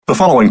The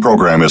following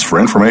program is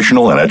for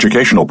informational and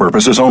educational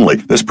purposes only.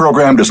 This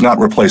program does not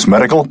replace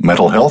medical,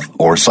 mental health,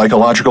 or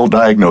psychological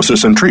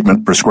diagnosis and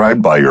treatment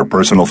prescribed by your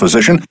personal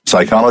physician,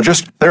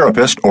 psychologist,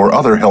 therapist, or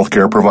other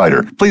healthcare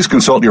provider. Please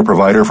consult your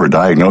provider for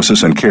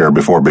diagnosis and care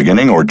before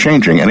beginning or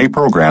changing any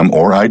program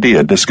or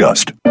idea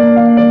discussed.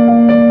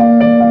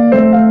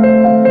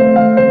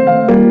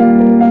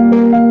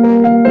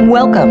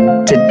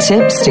 Welcome to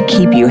Tips to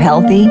Keep You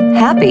Healthy,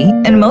 Happy,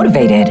 and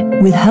Motivated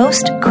with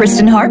host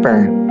Kristen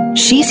Harper.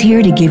 She's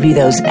here to give you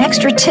those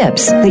extra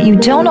tips that you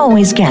don't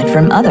always get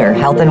from other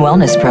health and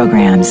wellness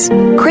programs.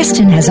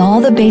 Kristen has all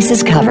the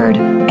bases covered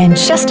and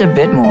just a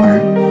bit more.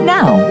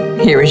 Now,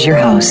 here is your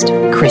host,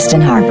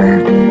 Kristen Harper.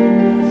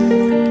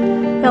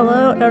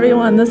 Hello,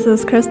 everyone. This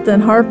is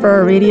Kristen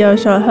Harper, radio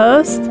show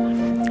host.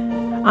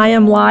 I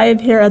am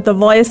live here at the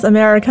Voice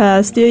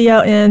America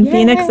studio in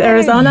Phoenix,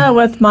 Arizona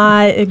with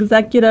my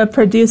executive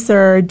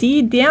producer,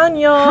 Dee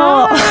Daniel.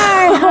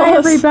 Hi,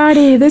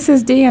 everybody. This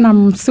is Dee, and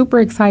I'm super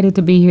excited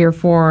to be here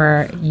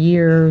for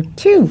year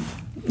 2.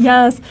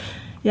 Yes.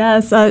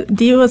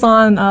 Dee was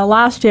on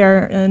last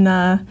year, and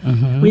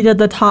we did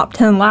the top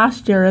 10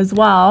 last year as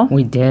well.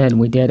 We did.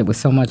 It was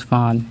so much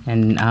fun,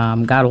 and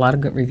got a lot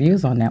of good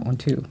reviews on that one,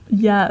 too.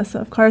 Yes,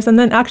 of course. And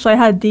then actually I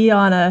had Dee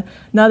on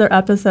another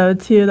episode,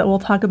 too, that we'll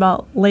talk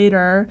about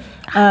later.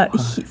 To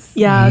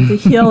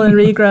heal and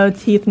regrow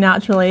teeth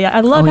naturally. I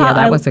love how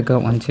that was a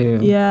good one, too.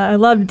 Yeah, I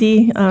love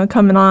Dee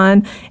coming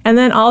on. And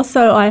then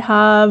also I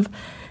have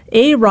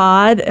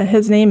A-Rod.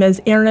 His name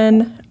is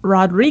Aaron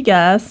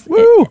Rodriguez.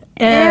 Woo!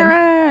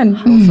 Aaron!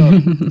 What's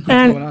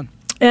going on?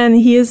 And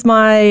he is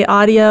my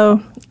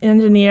audio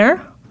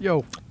engineer.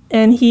 Yo.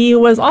 And he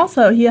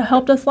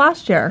helped us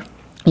last year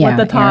with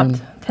the top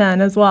 10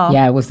 as well.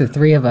 Yeah, it was the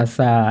three of us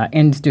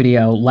in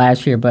studio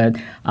last year, but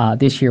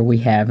this year we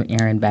have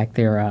Aaron back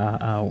there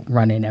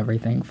running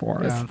everything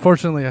for us.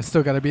 Unfortunately, I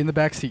still got to be in the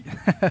back seat.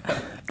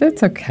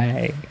 That's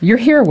okay. You're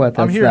here with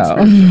us, here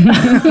though.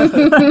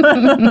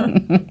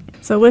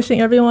 So wishing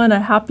everyone a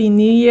happy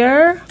new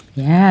year.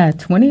 Yeah,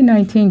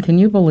 2019. Can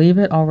you believe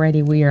it?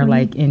 Already we are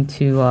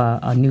into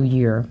a new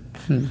year.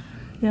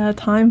 Yeah,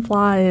 time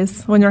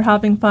flies when you're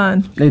having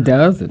fun. It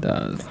does.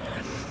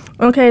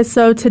 Okay,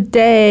 so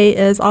today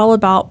is all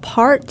about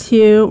part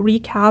 2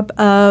 recap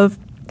of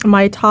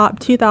my top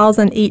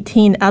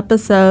 2018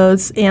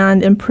 episodes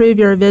and improve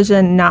your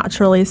vision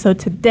naturally. So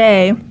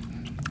today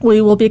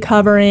we will be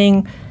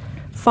covering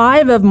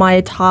 5 of my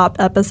top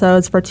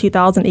episodes for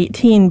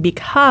 2018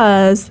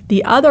 because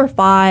the other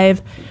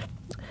 5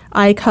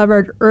 I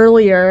covered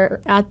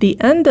earlier at the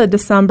end of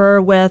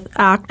December with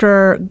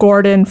actor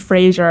Gordon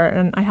Fraser,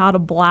 and I had a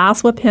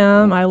blast with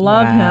him. I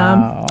love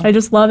him. I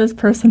just love his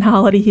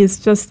personality.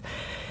 He's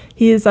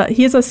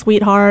a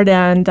sweetheart,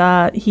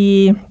 and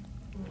he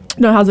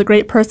has a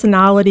great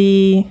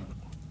personality,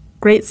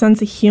 great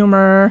sense of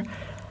humor.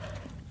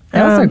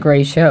 That was a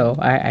great show.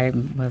 I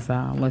was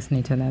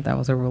listening to that. That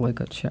was a really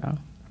good show.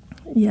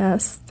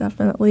 Yes,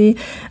 definitely.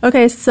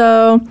 Okay,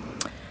 so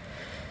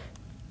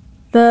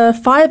the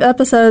 5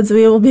 episodes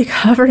we will be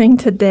covering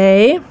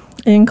today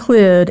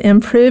include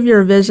Improve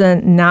Your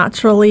Vision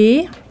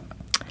Naturally.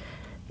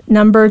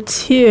 Number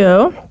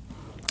 2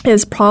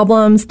 is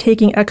Problems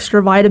Taking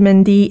Extra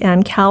Vitamin D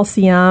and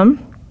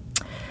Calcium.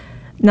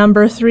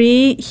 Number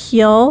 3,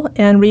 Heal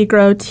and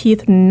Regrow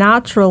Teeth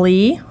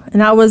Naturally. And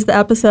that was the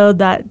episode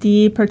that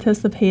Dee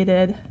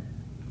participated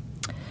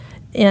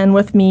in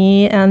with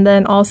me. And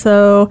then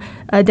also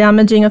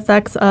Damaging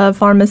Effects of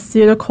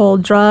Pharmaceutical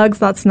Drugs.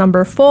 That's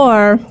number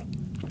 4.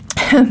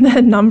 And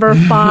then number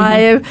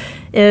 5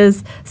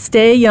 is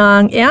Stay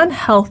Young and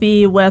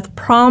Healthy with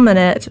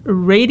prominent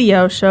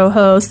radio show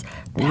host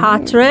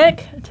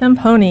Patrick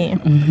Timpone.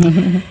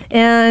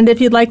 And if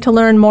you'd like to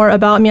learn more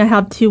about me, I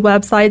have 2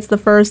 websites. The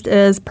first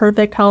is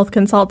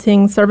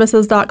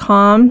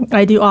perfecthealthconsultingservices.com.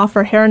 I do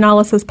offer hair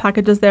analysis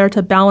packages there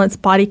to balance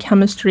body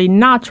chemistry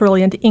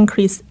naturally and to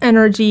increase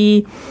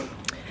energy,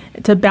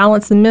 to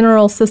balance the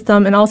mineral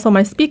system, and also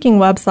my speaking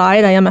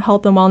website. I am a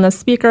health and wellness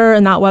speaker,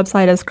 and that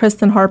website is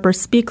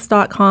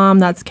KristenHarperSpeaks.com.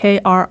 That's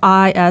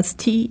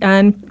KRISTEN,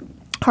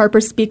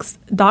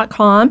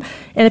 HarperSpeaks.com.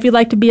 And if you'd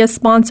like to be a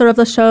sponsor of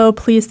the show,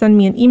 please send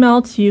me an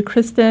email to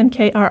Kristen,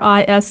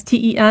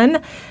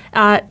 KRISTEN,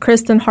 at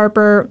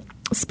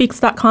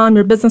KristenHarperSpeaks.com.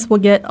 Your business will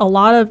get a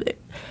lot of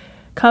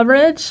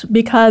coverage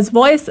because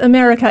Voice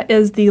America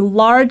is the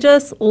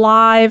largest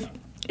live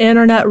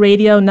internet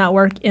radio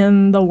network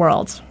in the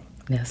world.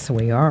 Yes,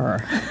 we are.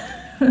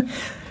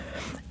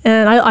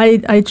 And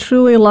I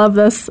truly love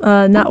this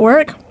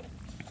network.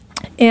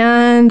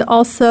 And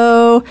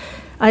also,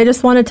 I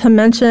just wanted to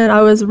mention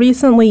I was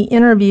recently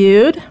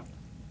interviewed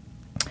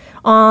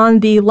on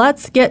the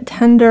Let's Get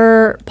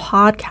Tender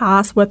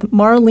podcast with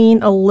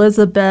Marlene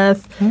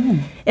Elizabeth.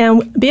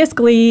 And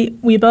basically,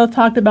 we both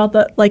talked about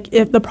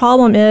if the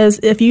problem is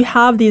if you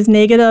have these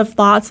negative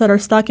thoughts that are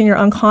stuck in your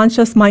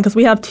unconscious mind, because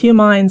we have 2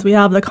 minds. We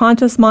have the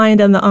conscious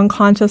mind and the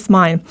unconscious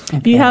mind. Okay.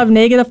 If you have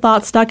negative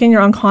thoughts stuck in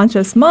your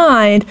unconscious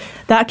mind,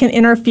 that can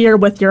interfere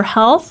with your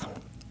health.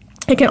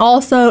 It can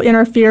also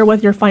interfere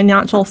with your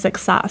financial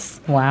success.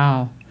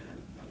 Wow.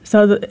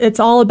 So it's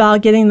all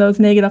about getting those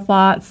negative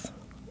thoughts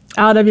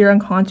out of your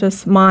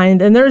unconscious mind.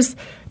 And there's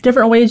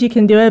different ways you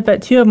can do it,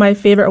 but two of my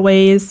favorite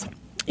ways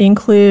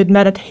include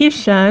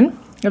meditation.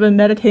 I've been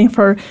meditating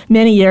for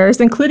many years,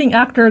 including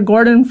actor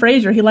Gordon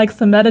Fraser. He likes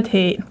to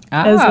meditate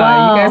as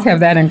well. You guys have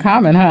that in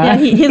common, huh? Yeah,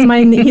 he's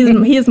my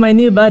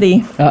new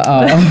buddy.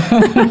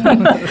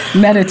 Uh-oh.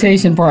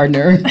 Meditation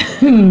partner.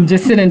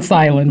 Just sit in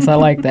silence. I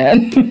like that.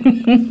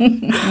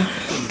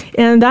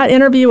 And that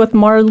interview with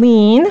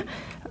Marlene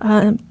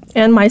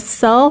and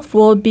myself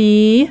will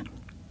be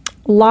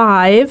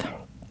live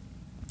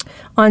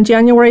on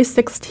January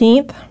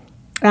 16th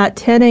at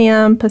 10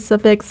 a.m.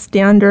 Pacific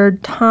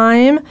Standard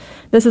Time.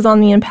 This is on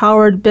the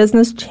Empowered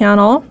Business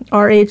Channel,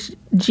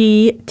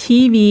 RHG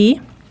TV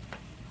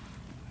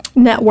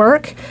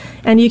network.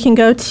 And you can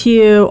go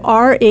to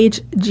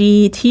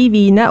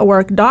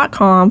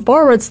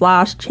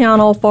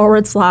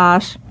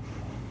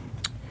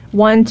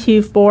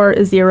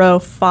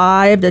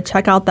rhgtvnetwork.com/channel/12405 to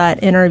check out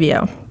that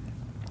interview.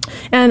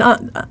 And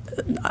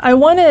I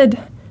wanted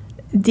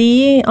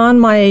Dee on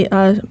my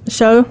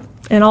show,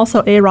 and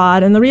also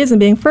A-Rod. And the reason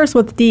being, first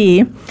with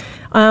Dee,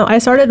 I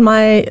started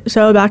my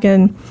show back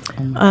in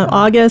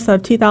August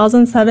of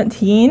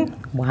 2017.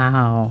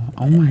 Wow.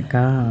 Oh, my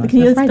God.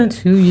 That's like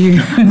 2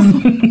 years.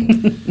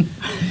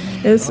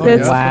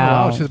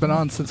 Wow. She's been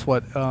on since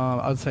what?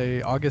 I would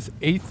say August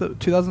 8th of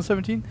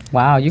 2017.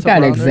 Wow, you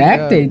got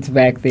exact dates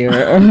back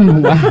there.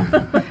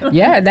 Wow.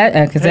 Yeah,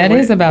 that because that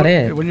is about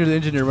it. When you're the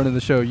engineer running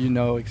the show, you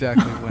know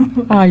exactly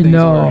when. I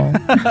know.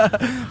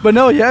 But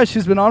no, yeah,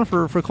 she's been on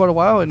for quite a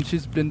while, and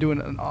she's been doing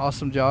an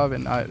awesome job.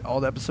 And all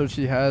the episodes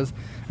she has,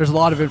 there's a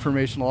lot of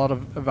information, a lot of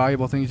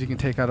valuable things you can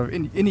take out of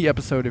any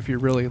episode if you're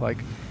really like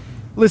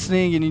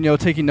listening and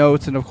taking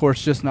notes, and of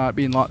course just not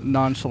being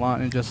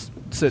nonchalant and just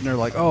sitting there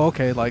like, oh,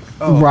 okay, like,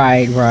 oh,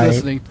 right,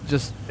 listening.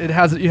 Just you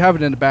have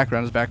it in the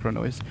background as background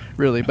noise,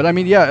 really. But I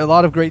mean, yeah, a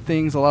lot of great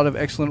things, a lot of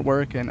excellent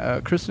work, and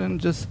Kristen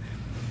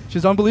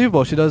she's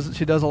unbelievable. She does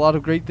a lot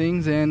of great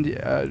things,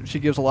 and she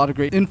gives a lot of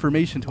great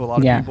information to a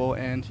lot of people,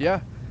 and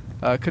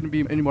couldn't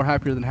be any more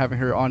happier than having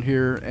her on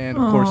here, and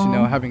of course,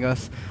 having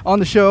us on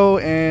the show.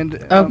 And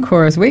of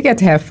course, we get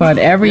to have fun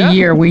every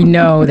year. We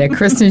know that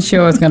Kristen's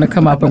show is going to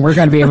come up, and we're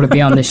going to be able to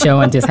be on the show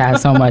and just have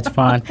so much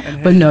fun.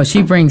 But no,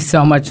 she brings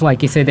so much.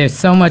 Like you said, there's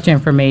so much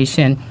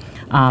information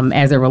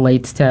as it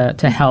relates to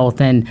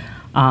health and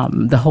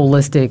the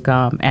holistic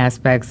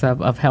aspects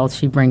of health.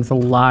 She brings a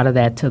lot of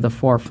that to the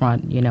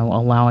forefront.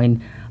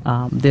 Allowing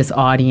this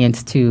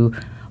audience to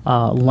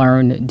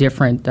learn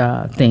different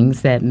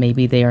things that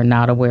maybe they are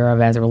not aware of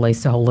as it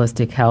relates to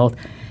holistic health,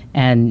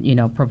 and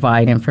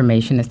provide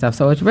information and stuff.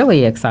 So it's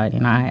really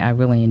exciting. I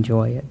really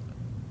enjoy it.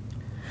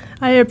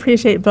 I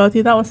appreciate both of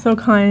you. That was so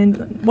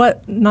kind.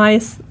 What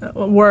nice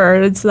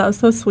words. That was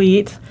so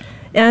sweet.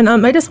 And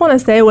I just want to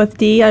say with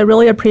Dee, I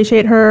really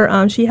appreciate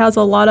her. She has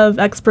a lot of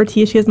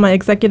expertise. She is my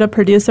executive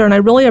producer, and I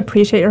really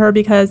appreciate her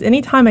because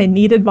anytime I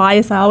need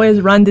advice, I always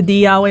run to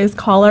Dee. I always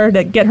call her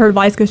to get her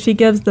advice because she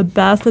gives the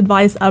best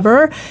advice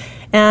ever.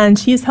 And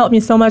she's helped me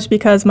so much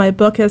because my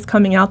book is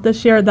coming out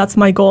this year. That's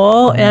my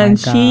goal. And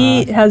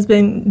she has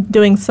been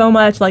doing so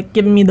much, like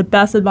giving me the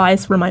best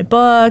advice for my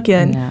book.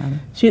 And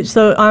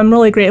so I'm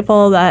really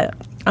grateful that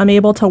I'm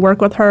able to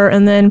work with her.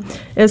 And then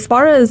as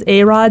far as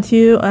A-Rod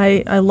too,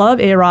 I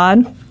love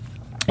A-Rod.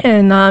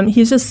 And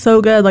he's just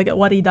so good at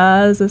what he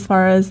does as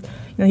far as,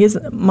 he's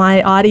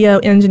my audio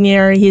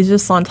engineer. He's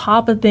just on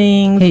top of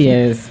things. He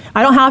is.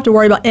 I don't have to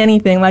worry about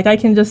anything. I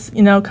can just,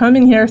 come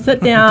in here,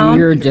 sit down.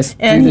 do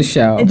the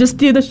show. And just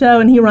do the show,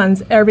 and he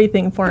runs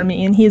everything for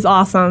me, and he's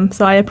awesome.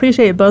 So I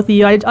appreciate both of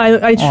you. I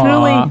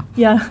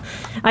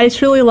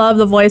truly love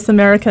the Voice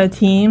America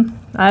team.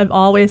 I've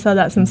always said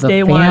that since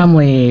day one. The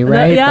family,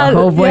 right? The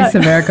whole Voice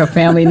America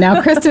family.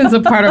 Now, Kristen's a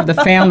part of the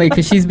family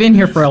because she's been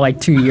here for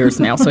 2 years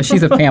now, so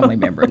she's a family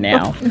member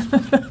now.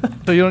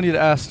 So you don't need to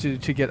ask to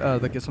get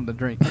something to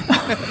drink.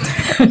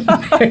 You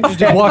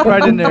just walk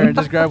right in there and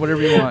just grab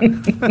whatever you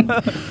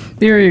want.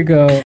 There you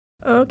go.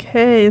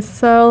 Okay,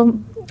 so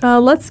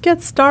let's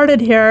get started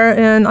here,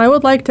 and I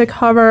would like to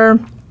cover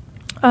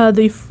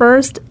the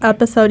first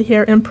episode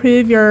here,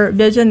 Improve Your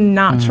Vision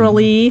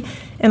Naturally.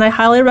 And I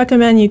highly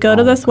recommend you go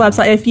to this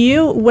website. If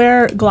you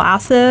wear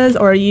glasses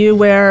or you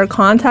wear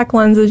contact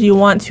lenses, you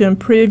want to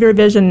improve your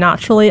vision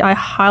naturally, I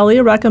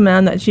highly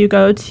recommend that you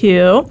go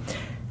to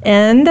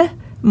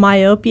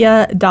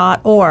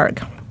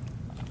endmyopia.org.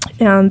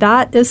 And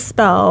that is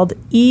spelled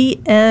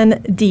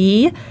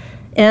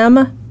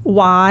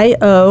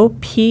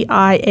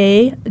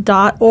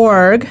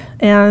endmyopia.org.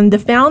 And the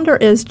founder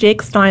is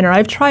Jake Steiner.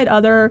 I've tried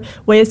other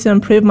ways to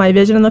improve my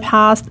vision in the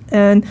past,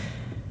 and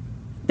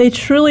they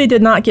truly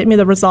did not get me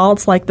the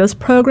results like this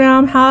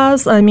program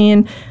has. I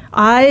mean,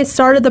 I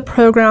started the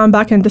program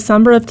back in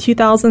December of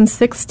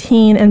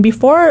 2016, and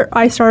before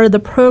I started the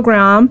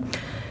program,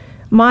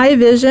 my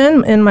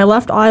vision in my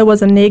left eye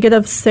was a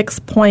negative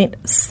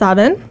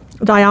 6.7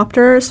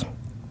 diopters.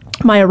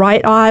 My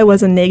right eye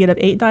was a negative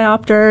 8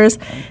 diopters.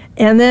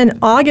 And then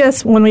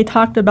August, when we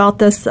talked about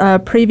this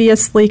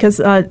previously, because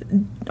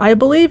I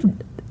believe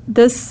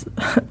this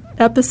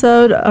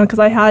episode because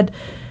I had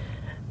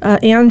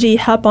Angie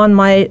Hepp on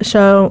my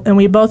show, and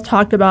we both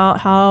talked about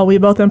how we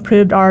both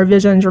improved our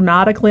vision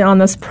dramatically on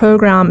this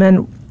program.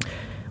 And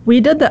we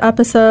did the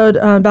episode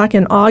back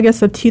in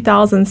August of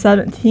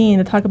 2017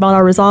 to talk about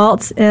our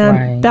results.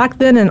 And back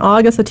then in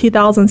August of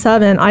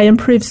 2007, I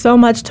improved so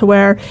much to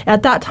where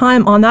at that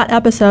time on that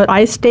episode,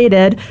 I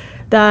stated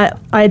that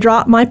I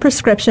dropped my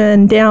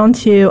prescription down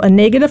to a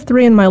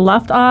 -3 in my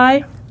left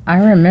eye. I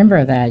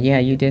remember that. Yeah,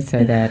 you did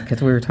say that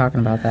because we were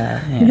talking about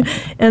that. Yeah.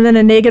 And then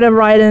a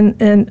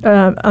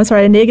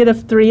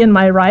 -3 in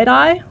my right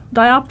eye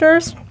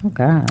diopters. Oh,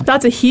 God.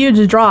 That's a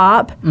huge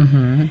drop.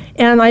 Mm-hmm.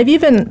 And I've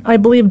even, I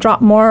believe,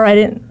 dropped more. I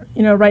didn't,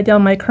 write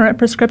down my current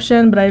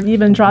prescription, but I've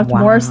even dropped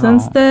more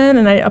since then.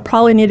 And I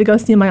probably need to go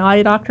see my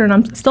eye doctor. And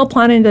I'm still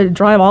planning to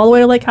drive all the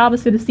way to Lake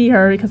Havasu to see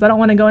her because I don't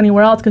want to go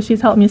anywhere else because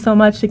she's helped me so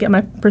much to get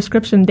my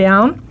prescription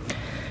down.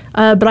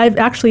 But I've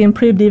actually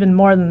improved even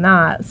more than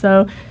that.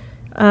 So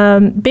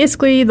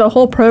basically, the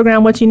whole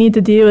program, what you need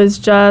to do is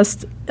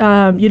just,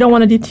 you don't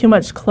want to do too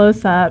much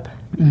close-up.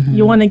 Mm-hmm.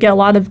 You want to get a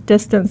lot of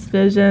distance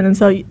vision. And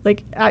so,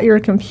 like, at your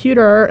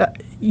computer,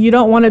 you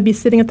don't want to be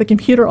sitting at the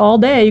computer all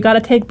day. You got to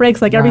take breaks,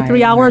 like every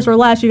 3 hours or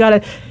less. You got to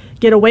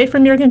get away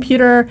from your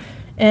computer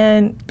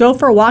and go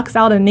for walks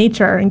out in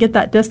nature and get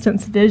that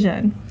distance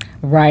vision.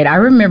 Right. I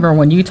remember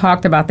when you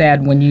talked about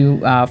that when you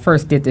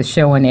first did the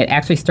show, and it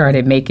actually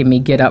started making me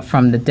get up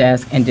from the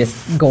desk and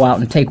just go out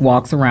and take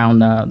walks around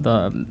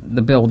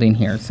the building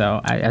here. So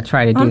I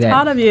try to do that. I'm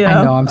proud of you.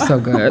 I know, I'm so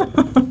good.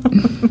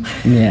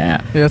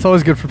 Yeah. Yeah, it's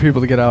always good for people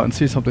to get out and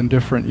see something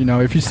different.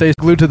 If you stay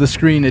glued to the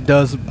screen, it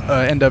does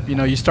end up,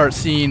 you start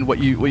seeing what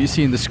you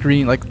see in the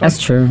screen. Like that's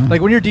true.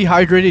 Like when you're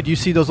dehydrated, you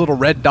see those little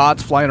red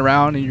dots flying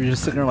around, and you're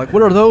just sitting there like,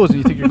 what are those? And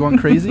you think you're going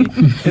crazy.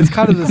 It's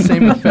kind of the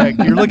same effect.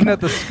 You're looking at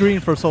the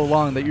screen for so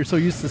long that you're so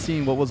used to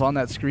seeing what was on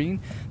that screen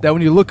that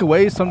when you look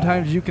away,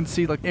 sometimes you can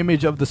see like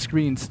image of the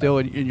screen still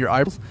in your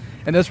eyeballs,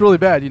 and that's really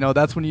bad.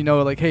 That's when you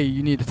know, like, hey,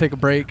 you need to take a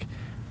break,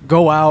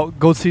 go out,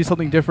 go see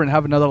something different,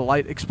 have another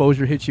light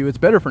exposure hit you. It's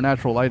better for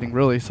natural lighting,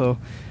 really. So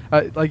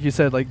like you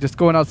said, like just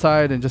going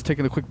outside and just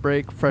taking a quick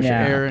break, fresh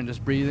air, and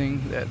just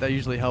breathing, that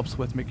usually helps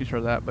with making sure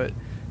of that. But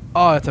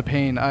it's a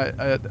pain.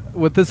 I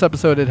with this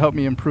episode, it helped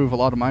me improve a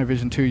lot of my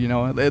vision too.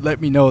 It let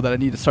me know that I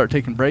need to start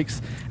taking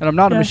breaks, and I'm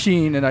not a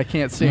machine, and I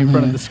can't stay in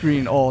front of the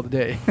screen all the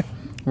day.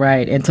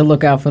 Right, and to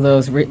look out for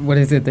those, what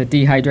is it, the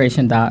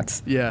dehydration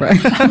dots? Yeah. Right.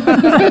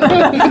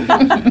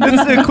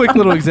 It's a quick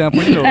little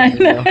example.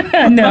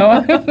 I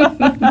know.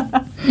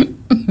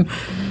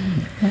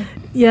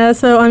 Yeah,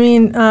 so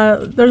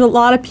there's a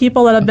lot of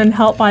people that have been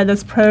helped by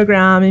this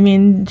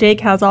program.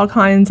 Jake has all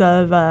kinds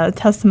of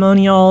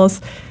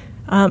testimonials.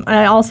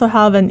 I also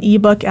have an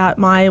ebook at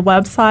my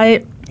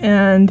website,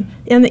 and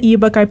in the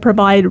ebook I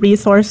provide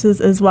resources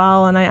as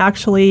well, and I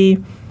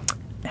actually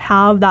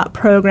have that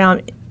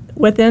program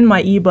within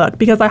my ebook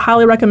because I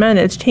highly recommend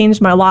it. It's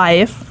changed my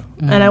life,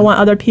 and I want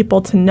other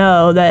people to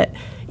know that,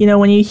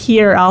 when you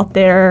hear out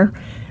there,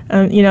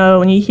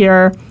 when you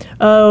hear,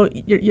 oh,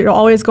 you're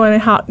always going to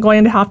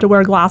have to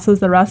wear glasses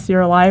the rest of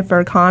your life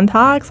or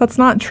contacts, that's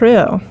not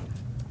true.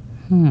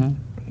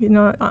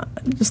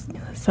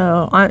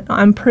 So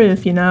I'm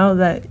proof,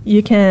 that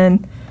you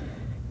can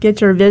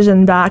get your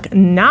vision back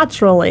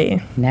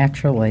naturally.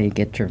 Naturally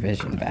get your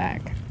vision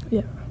back.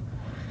 Yeah.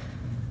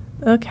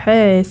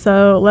 Okay,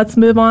 so let's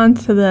move on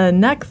to the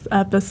next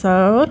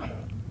episode,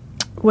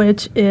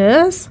 which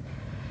is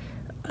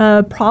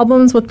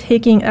problems with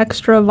taking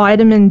extra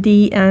vitamin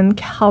D and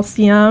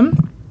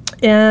calcium.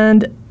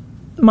 And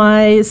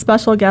my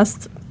special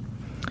guest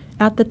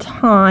at the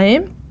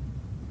time,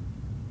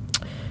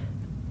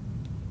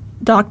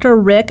 Dr.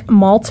 Rick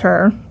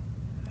Malter.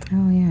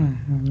 Oh, yeah, I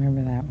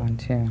remember that one,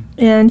 too.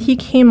 And he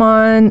came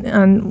on,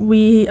 and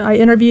I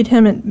interviewed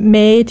him in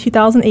May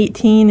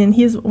 2018, and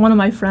he's one of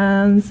my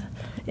friends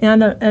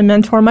and a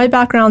mentor. My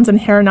background's in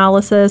hair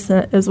analysis,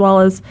 as well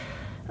as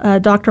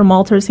Dr.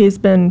 Malter's. He's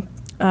been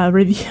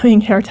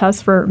reviewing hair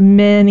tests for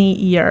many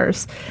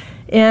years.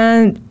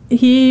 And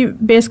he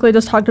basically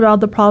just talked about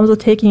the problems with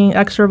taking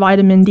extra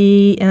vitamin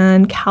D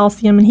and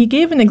calcium. And he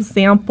gave an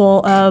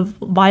example of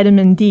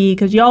vitamin D,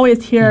 because you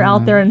always hear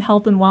out there in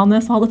health and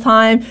wellness all the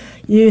time,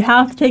 you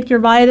have to take your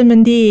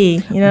vitamin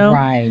D,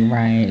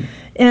 Right.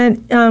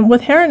 And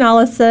with hair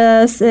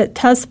analysis, it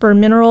tests for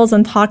minerals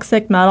and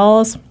toxic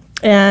metals.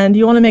 And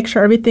you want to make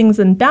sure everything's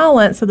in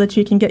balance so that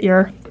you can get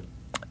your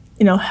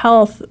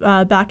health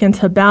back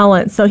into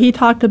balance. So he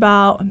talked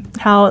about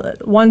how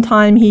one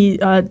time he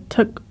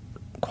took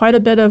quite a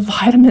bit of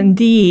vitamin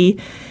D,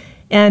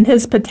 and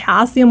his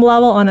potassium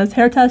level on his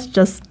hair test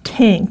just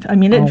tanked.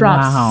 It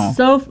dropped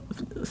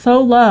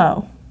so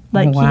low.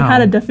 Like he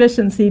had a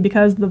deficiency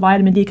because of the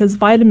vitamin D, because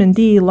vitamin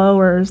D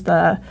lowers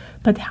the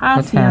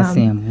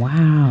potassium.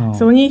 Wow.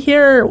 So when you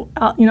hear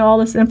all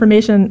this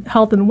information,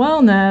 health and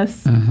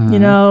wellness,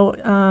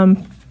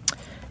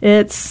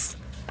 it's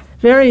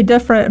very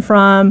different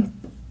from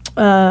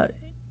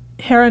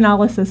hair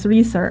analysis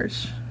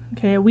research.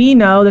 Okay, we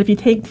know that if you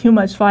take too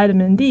much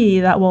vitamin D,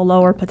 that will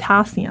lower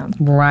potassium.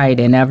 Right,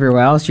 and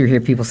everywhere else you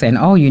hear people saying,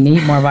 "Oh, you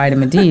need more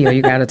vitamin D, or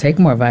you got to take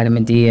more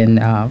vitamin D and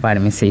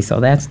vitamin C." So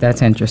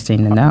that's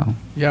interesting to know.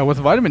 Yeah, with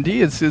vitamin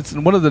D, it's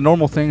one of the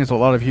normal things a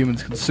lot of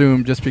humans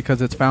consume just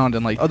because it's found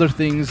in like other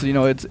things. You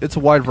know, it's a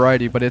wide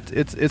variety, but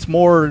it's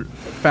more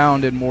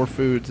found in more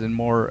foods and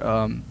more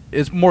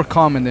it's more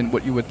common than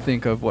what you would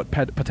think of what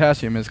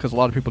potassium is, because a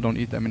lot of people don't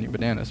eat that many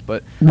bananas.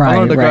 But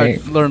I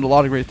learned a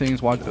lot of great things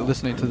while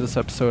listening to this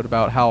episode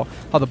about how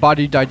the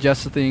body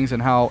digests things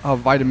and how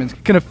vitamins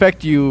can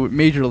affect you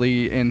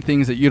majorly in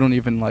things that you don't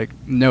even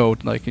know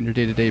in your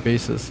day-to-day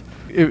basis.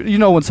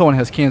 When someone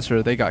has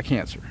cancer, they got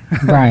cancer.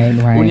 Right.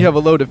 When you have a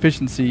low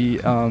deficiency,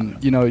 you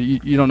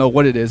don't know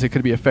what it is. It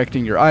could be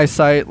affecting your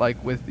eyesight,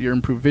 like with your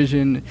improved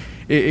vision.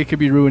 It could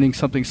be ruining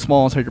something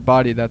small inside your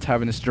body that's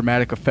having this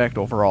dramatic effect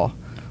overall.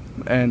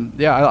 And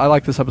yeah, I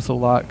like this episode a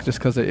lot just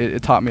because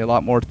it taught me a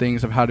lot more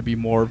things of how to be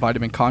more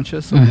vitamin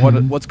conscious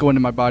of what's going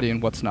in my body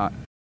and what's not.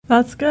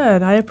 That's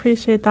good. I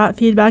appreciate that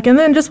feedback. And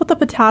then just with the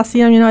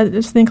potassium, I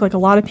just think a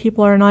lot of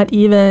people are not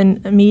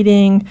even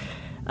meeting,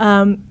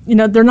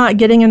 they're not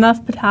getting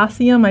enough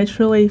potassium. I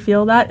truly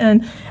feel that.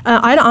 And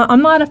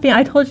I'm not a fan.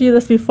 I told you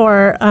this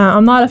before.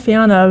 I'm not a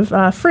fan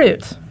of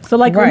fruit. So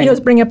when you was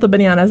bringing up the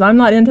bananas, I'm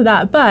not into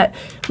that. But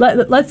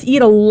let's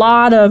eat a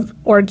lot of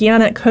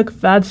organic cooked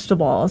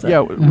vegetables.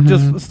 Yeah,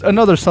 just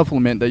another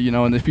supplement that,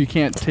 and if you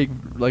can't take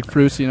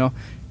fruits,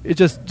 it's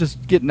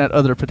just getting that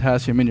other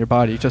potassium in your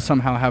body, just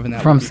somehow having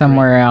that from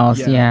somewhere else.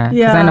 Yeah.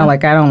 Because I know, I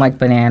don't like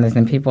bananas,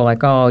 and people are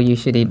like, oh, you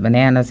should eat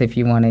bananas if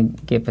you want to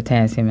get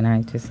potassium, and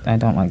I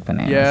don't like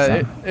bananas.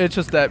 Yeah, so. it's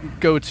just that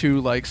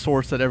go-to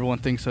source that everyone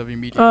thinks of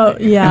immediately. Oh,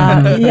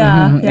 yeah.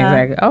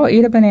 Exactly. Oh,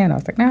 eat a banana. I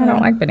was like, no, I don't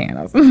like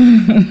bananas.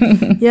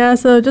 Yeah,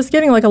 so just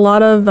getting a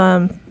lot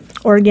of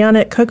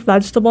organic cooked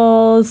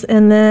vegetables,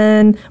 and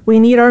then we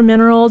need our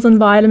minerals and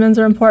vitamins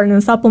are important,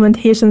 and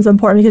supplementation is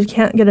important because you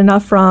can't get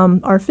enough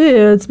from our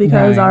foods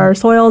because our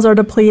soils are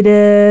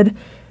depleted,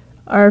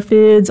 our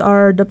foods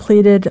are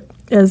depleted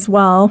as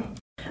well.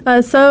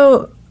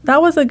 So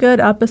that was a good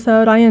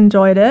episode. I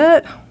enjoyed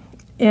it.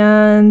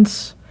 And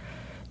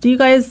do you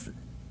guys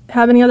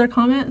have any other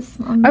comments?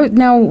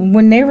 Now,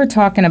 when they were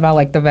talking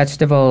about the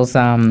vegetables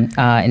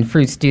and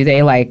fruits, do they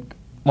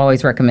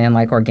always recommend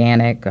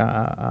organic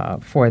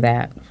for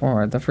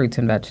the fruits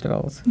and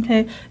vegetables?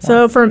 Okay,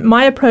 so for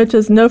my approach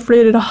is no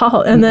fruit at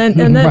all, and then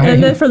and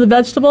then for the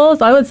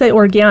vegetables, I would say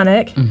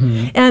organic.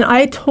 Mm-hmm. And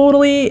I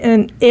totally,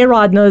 and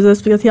A-Rod knows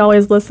this because he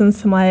always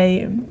listens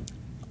to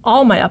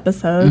all my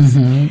episodes,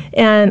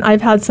 and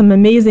I've had some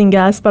amazing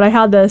guests. But I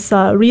had this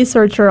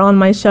researcher on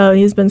my show.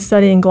 He's been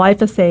studying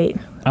glyphosate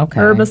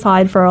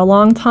herbicide for a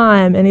long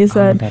time, and he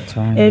said,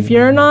 if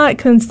you're not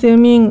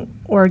consuming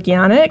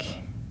organic,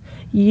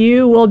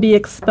 you will be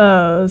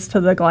exposed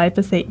to the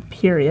glyphosate,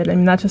 period. I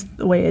mean, that's just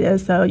the way it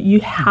is. So you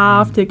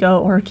have to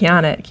go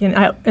organic.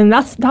 And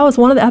that was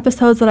one of the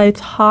episodes that I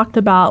talked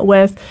about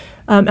with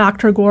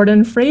actor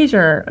Gordon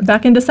Fraser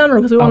back in December,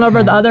 because we went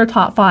over the other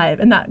top 5.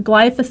 And that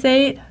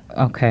glyphosate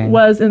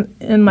was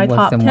in my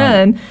top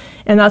 10.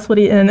 And that's what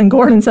and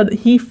Gordon said that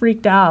he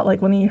freaked out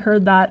when he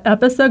heard that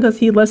episode, because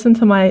he listened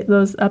to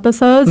those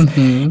episodes,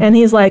 and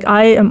he's like,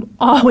 I am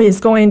always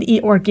going to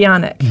eat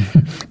organic.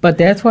 But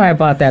that's why I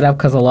brought that up,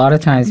 because a lot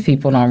of times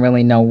people don't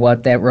really know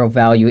what that real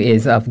value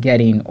is of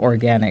getting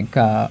organic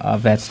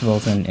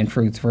vegetables and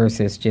fruits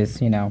versus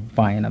just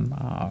buying them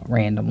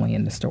randomly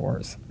in the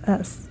stores.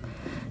 Yes,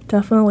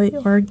 definitely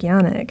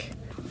organic.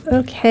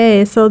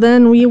 Okay, so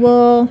then we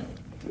will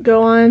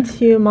go on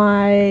to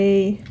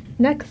my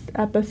next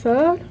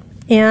episode.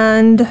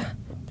 And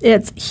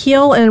it's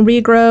Heal and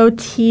Regrow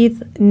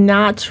Teeth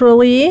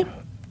Naturally.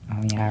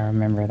 Oh, yeah, I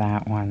remember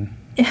that one.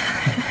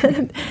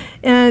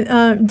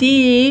 And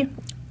Dee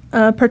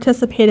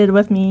participated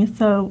with me,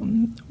 so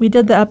we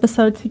did the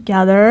episode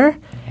together.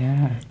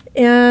 Yeah.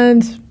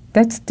 And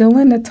that's still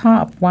in the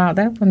top. Wow,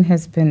 that one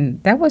has been,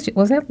 was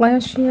that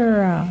last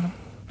year?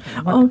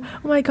 Oh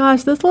my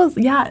gosh, this was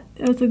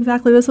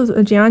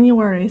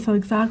January, so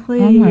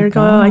exactly a year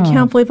ago. I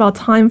can't believe how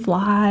time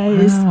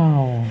flies.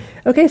 Wow.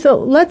 Okay,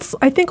 so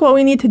I think what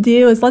we need to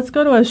do is let's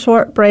go to a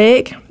short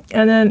break,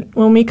 and then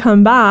when we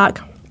come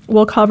back,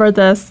 we'll cover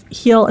this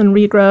Heal and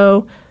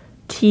Regrow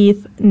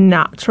Teeth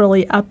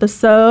Naturally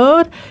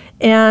episode.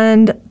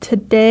 And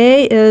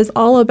today is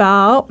all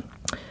about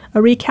a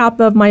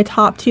recap of my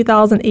top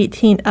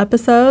 2018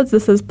 episodes.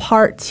 This is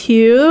part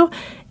 2,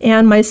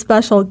 and my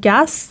special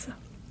guests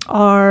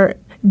are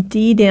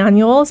Dee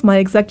Daniels, my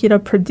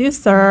executive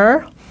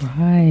producer,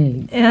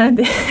 right, and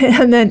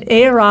then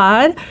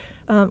A-Rod,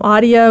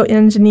 audio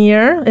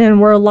engineer,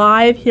 and we're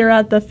live here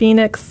at the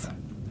Phoenix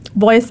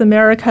Voice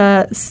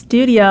America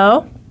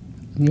studio.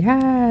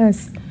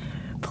 Yes.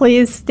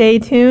 Please stay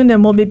tuned,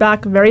 and we'll be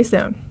back very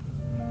soon.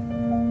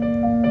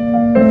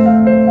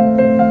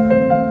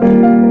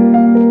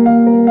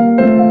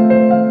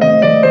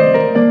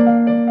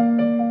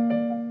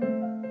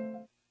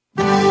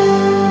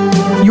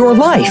 Your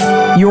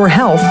life, your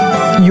health,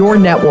 your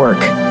network.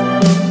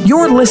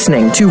 You're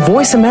listening to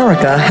Voice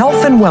America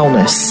Health and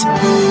Wellness.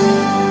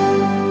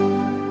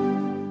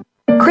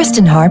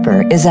 Kristen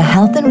Harper is a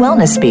health and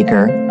wellness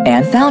speaker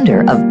and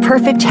founder of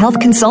Perfect Health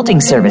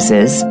Consulting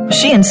Services.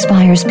 She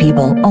inspires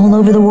people all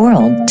over the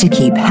world to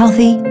keep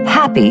healthy,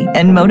 happy,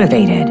 and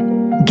motivated.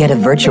 Get a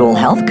virtual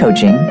health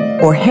coaching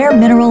or hair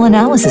mineral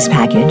analysis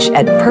package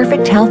at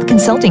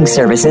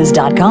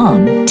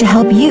perfecthealthconsultingservices.com to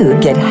help you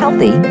get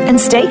healthy and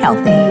stay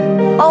healthy.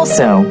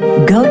 Also,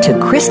 go to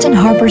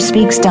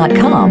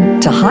KristenHarperSpeaks.com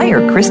to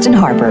hire Kristen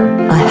Harper,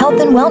 a health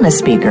and wellness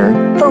speaker,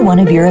 for one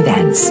of your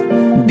events.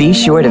 Be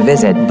sure to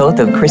visit both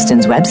of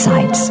Kristen's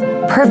websites,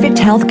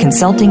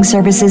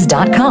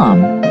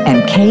 perfecthealthconsultingservices.com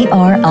and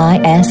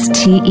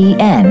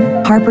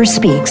KRISTEN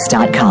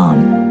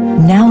HarperSpeaks.com.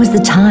 Now is the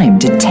time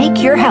to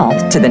take your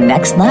health to the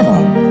next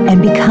level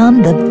and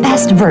become the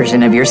best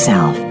version of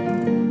yourself.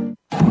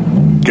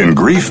 Can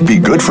grief be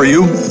good for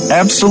you?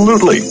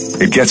 Absolutely.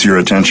 It gets your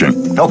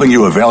attention, helping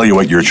you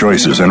evaluate your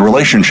choices and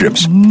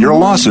relationships. Your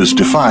losses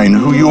define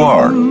who you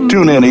are.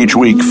 Tune in each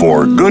week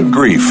for Good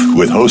Grief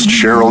with host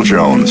Cheryl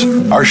Jones.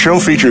 Our show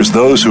features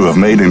those who have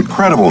made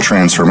incredible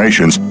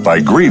transformations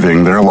by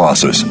grieving their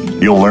losses.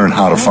 You'll learn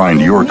how to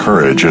find your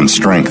courage and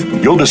strength.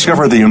 You'll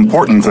discover the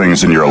important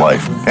things in your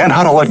life and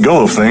how to let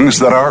go of things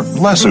that are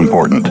less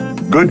important.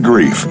 Good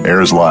Grief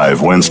airs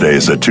live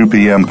Wednesdays at 2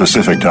 p.m.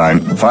 Pacific Time,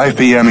 5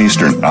 p.m.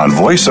 Eastern on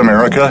Voice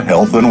America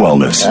Health and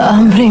Wellness.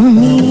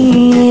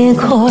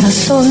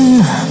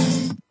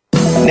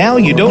 Now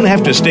you don't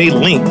have to stay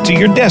linked to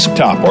your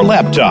desktop or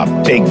laptop.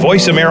 Take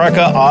Voice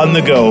America on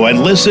the go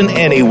and listen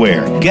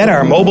anywhere. Get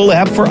our mobile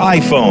app for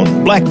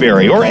iPhone,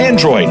 BlackBerry, or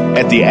Android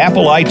at the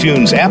Apple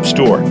iTunes App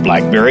Store,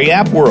 BlackBerry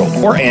App World,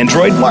 or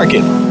Android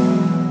Market.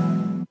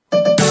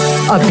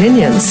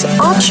 Opinions,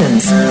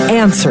 options,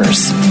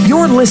 answers.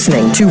 You're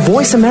listening to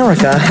Voice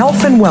America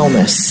Health and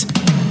Wellness.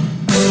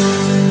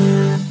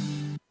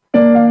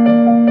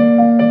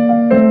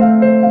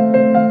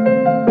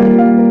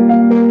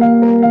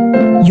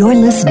 You're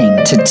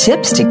listening to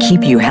Tips to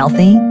Keep You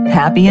Healthy,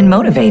 Happy, and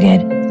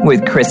Motivated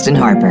with Kristen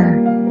Harper.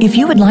 If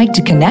you would like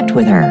to connect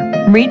with her,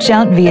 reach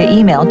out via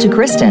email to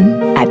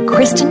Kristen at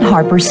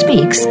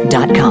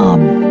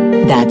KristenHarperSpeaks.com.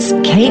 That's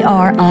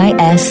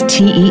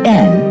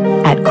KRISTEN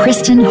at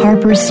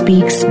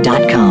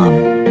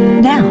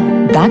KristenHarperSpeaks.com. Now,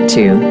 back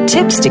to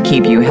Tips to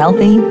Keep You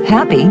Healthy,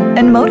 Happy,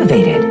 and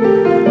Motivated.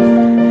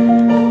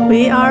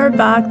 We are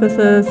back. This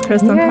is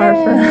Kristen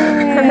Harper.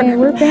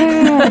 We're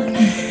back.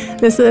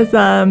 This is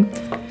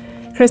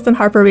Kristen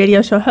Harper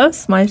radio show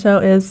host. My show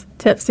is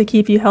Tips to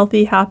Keep You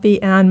Healthy, Happy,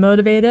 and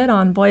Motivated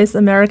on Voice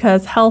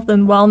America's Health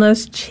and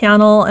Wellness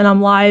channel. And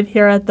I'm live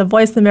here at the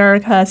Voice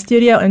America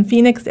studio in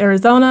Phoenix,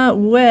 Arizona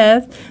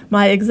with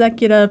my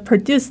executive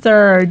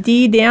producer,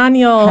 Dee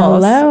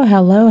Daniels.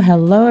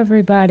 Hello,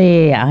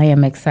 everybody. I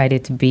am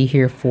excited to be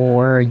here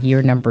for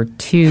year number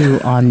 2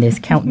 on this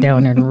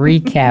countdown and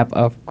recap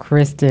of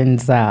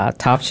Kristen's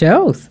top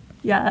shows.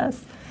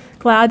 Yes.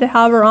 Glad to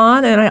have her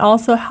on. And I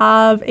also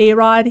have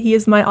A-Rod. He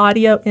is my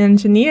audio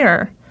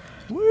engineer.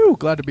 Woo,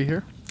 glad to be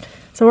here.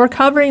 So we're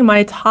covering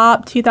my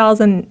top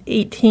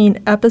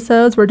 2018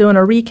 episodes. We're doing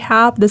a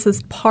recap. This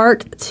is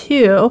part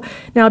 2.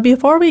 Now,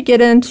 before we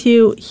get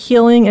into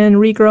healing and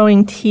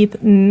regrowing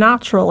teeth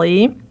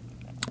naturally,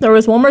 there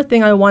was one more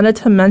thing I wanted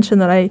to mention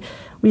that I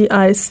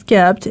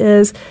skipped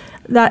is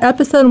that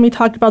episode when we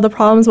talked about the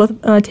problems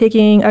with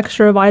taking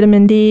extra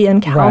vitamin D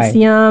and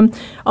calcium.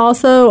 Right.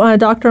 Also,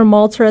 Dr.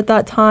 Malter at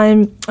that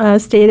time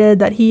stated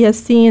that he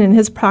has seen in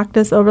his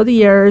practice over the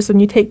years, when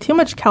you take too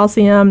much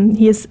calcium,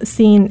 he has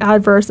seen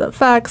adverse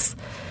effects,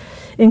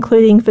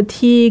 including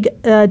fatigue,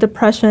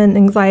 depression,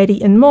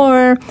 anxiety, and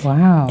more.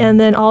 Wow. And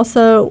then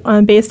also,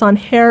 based on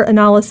hair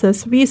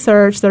analysis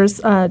research, there's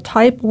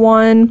type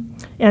 1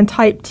 and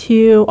type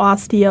 2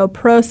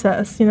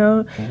 osteoporosis.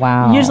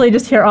 Wow. Usually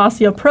just hear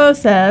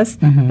osteoporosis,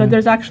 but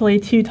there's actually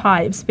 2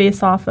 types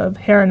based off of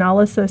hair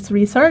analysis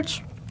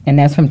research. And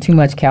that's from too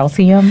much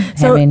calcium?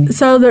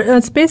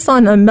 It's based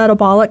on a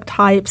metabolic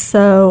type.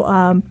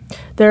 So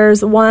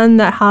there's one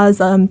that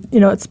has,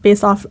 it's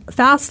based off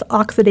fast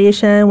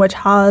oxidation, which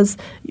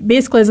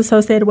basically is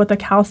associated with a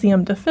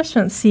calcium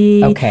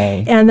deficiency.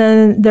 Okay. And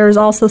then there's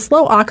also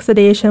slow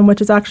oxidation,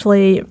 which is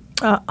actually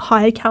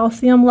high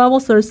calcium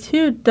level. So there's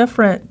 2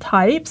 different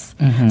types.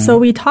 So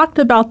we talked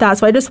about that.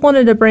 So I just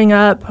wanted to bring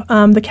up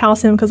the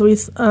calcium because we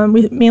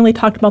mainly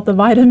talked about the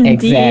vitamin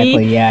D.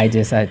 Exactly. Yeah, I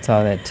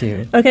saw that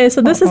too. Okay,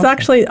 so this is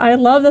actually, I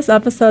love this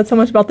episode so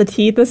much about the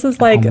teeth. This is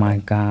like, oh my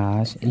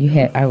gosh,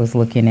 I was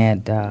looking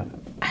at.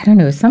 I don't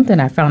know, it's something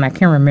I found, I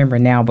can't remember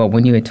now, but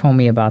when you had told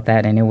me about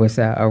that, and it was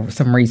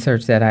some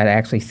research that I'd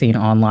actually seen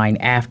online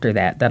after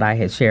that I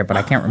had shared, but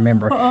I can't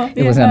remember.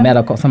 It was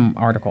some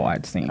article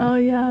I'd seen. Oh,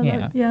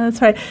 yeah,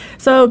 that's right.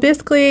 So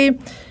basically,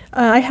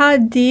 I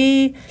had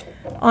Dee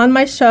on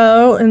my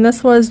show, and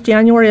this was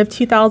January of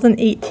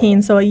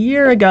 2018, so a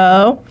year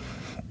ago,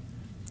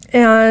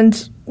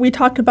 and we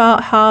talked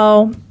about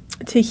how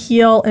to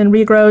heal and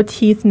regrow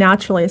teeth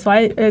naturally. So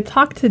I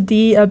talked to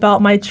Dee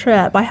about my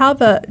trip. I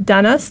have a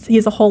dentist.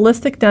 He's a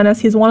holistic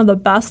dentist. He's one of the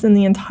best in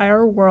the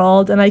entire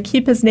world, and I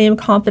keep his name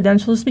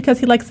confidential just because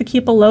he likes to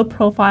keep a low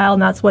profile,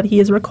 and that's what he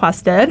has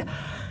requested.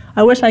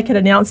 I wish I could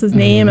announce his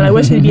name, and I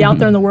wish he'd be out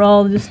there in the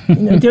world just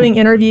doing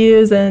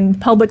interviews and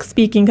public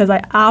speaking, because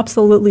I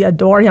absolutely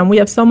adore him. We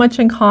have so much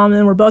in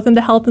common. We're both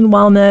into health and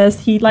wellness.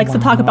 He likes to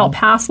talk about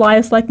past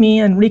lives like me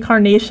and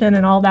reincarnation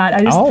and all that.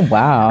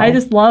 I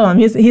just love him.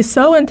 He's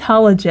so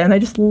intelligent. I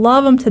just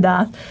love him to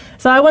death.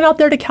 So I went out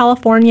there to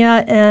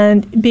California,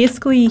 and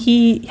basically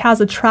he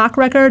has a track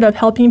record of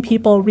helping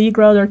people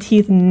regrow their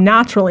teeth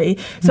naturally.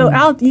 So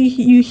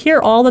you hear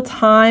all the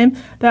time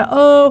that,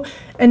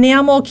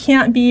 enamel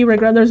can't be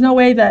regrown. There's no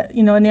way that,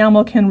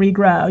 enamel can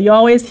regrow. You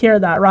always hear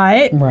that,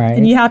 right? Right.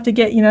 And you have to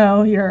get,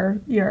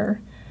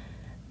 your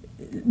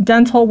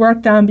dental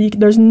work done. But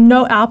there's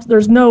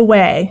no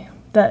way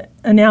that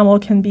enamel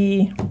can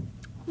be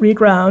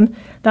regrown.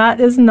 That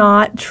is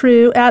not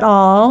true at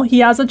all. He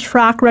has a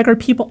track record.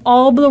 People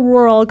all over the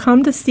world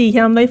come to see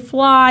him. They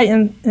fly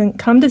and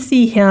come to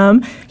see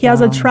him. He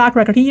has a track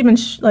record. He even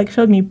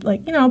showed me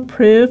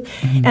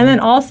proof. And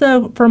then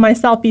also for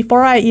myself,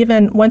 before I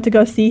even went to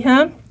go see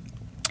him,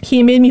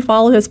 he made me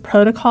follow his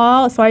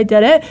protocol. So I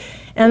did it.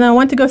 And then I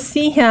went to go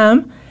see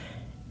him,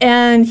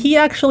 and he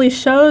actually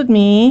showed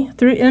me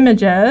through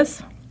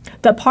images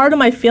that part of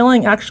my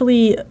filling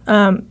actually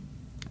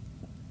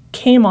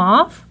came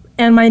off,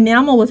 and my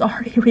enamel was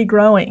already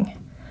regrowing.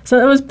 So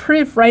it was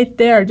proof right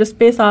there, just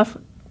based off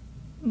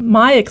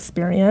my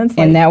experience.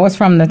 And that was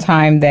from the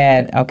time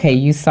that,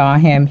 you saw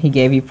him, he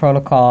gave you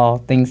protocol,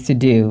 things to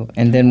do,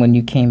 and then when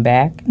you came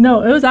back?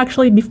 No, it was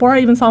actually before I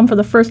even saw him for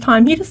the first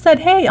time. He just said,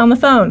 hey, on the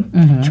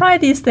phone, try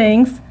these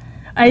things.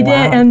 I did,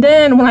 and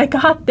then when I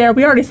got there,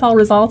 we already saw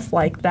results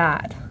like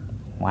that.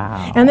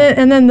 Wow. And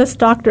then this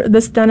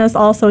dentist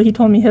also, he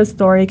told me his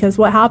story, because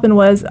what happened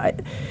was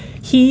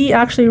he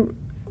actually,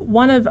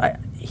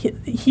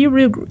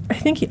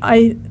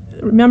 I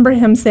remember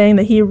him saying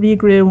that he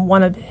regrew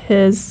one of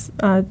his,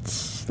 I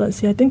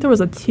think there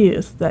was a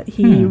tooth that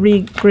he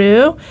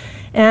regrew.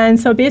 And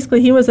so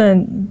basically he was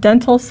in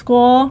dental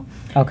school.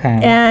 Okay.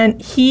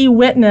 And he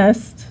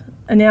witnessed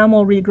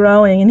enamel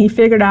regrowing, and he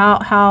figured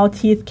out how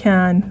teeth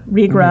can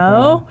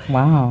regrow.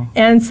 Wow.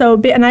 And so,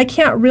 and I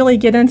can't really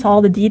get into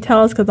all the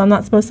details because I'm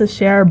not supposed to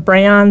share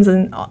brands,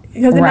 and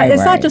because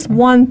it's not just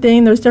one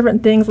thing. There's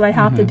different things that I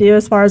have to do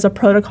as far as a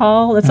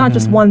protocol. It's not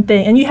just one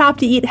thing. And you have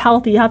to eat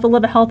healthy. You have to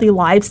live a healthy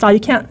lifestyle. You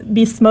can't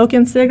be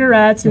smoking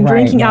cigarettes and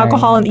drinking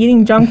alcohol and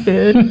eating junk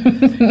food.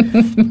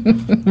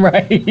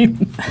 Right.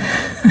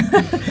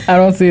 I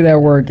don't see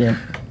that working.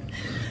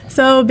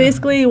 So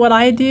basically what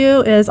I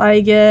do is I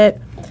get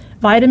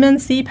vitamin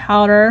C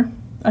powder,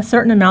 a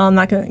certain amount. I'm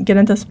not going to get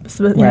into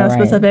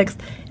specifics.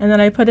 And then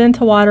I put it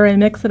into water and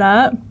mix it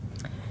up.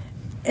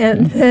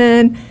 And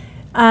then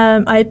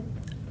I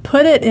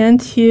put it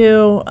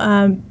into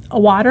a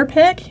water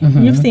pick.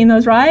 You've seen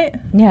those, right?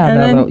 Yeah.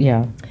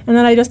 And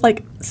then I just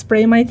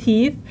spray my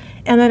teeth.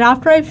 And then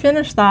after I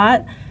finish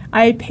that,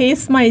 I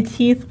paste my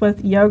teeth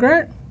with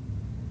yogurt.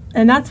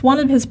 And that's one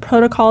of his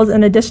protocols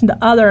in addition to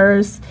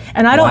others.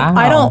 And I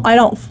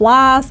don't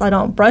floss, I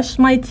don't brush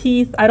my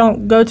teeth, I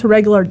don't go to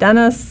regular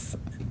dentists.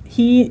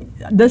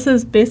 This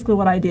is basically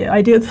what I do.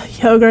 I do the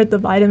yogurt, the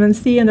vitamin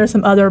C, and there's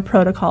some other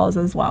protocols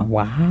as well.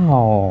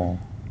 Wow.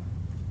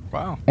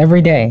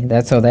 Every day.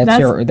 That's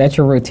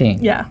your routine.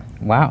 Yeah.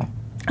 Wow.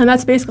 And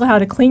that's basically how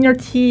to clean your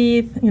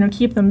teeth,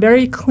 keep them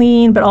very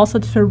clean, but also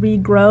to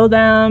regrow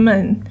them.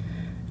 And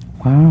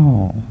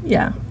wow.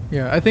 Yeah.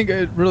 Yeah, I think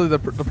really the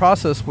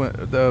process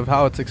of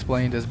how it's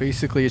explained is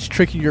basically it's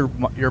tricking your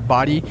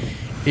body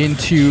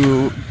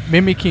into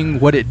mimicking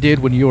what it did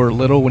when you were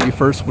little, when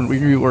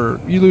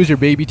you lose your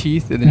baby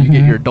teeth and then you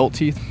get your adult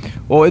teeth.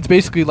 Well, it's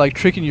basically like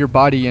tricking your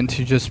body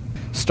into just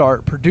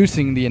start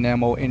producing the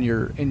enamel in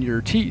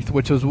your teeth,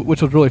 which was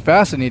really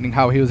fascinating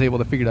how he was able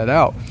to figure that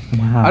out.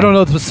 Wow. I don't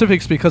know the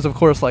specifics because, of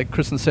course, like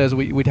Kristen says,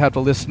 we'd have to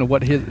listen to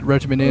what his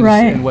regimen is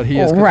and what he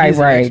is. He's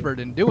an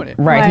expert in doing it.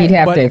 Right. He'd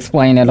have to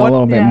explain it a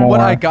little bit more. What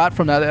I got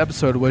from that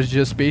episode was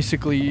just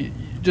basically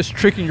just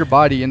tricking your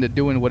body into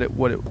doing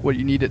what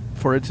you need it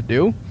for it to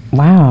do.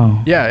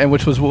 Wow. Yeah, and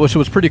which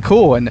was pretty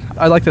cool, and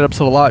I like that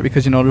episode a lot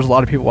because there's a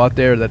lot of people out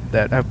there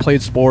that have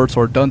played sports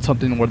or done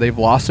something where they've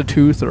lost a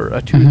tooth or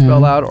a tooth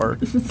fell out or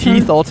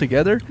teeth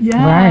altogether. Yes.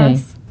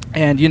 Right.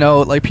 And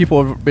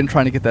people have been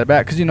trying to get that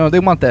back because they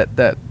want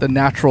the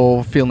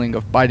natural feeling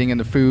of biting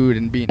into food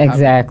and being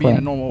a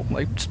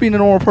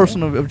normal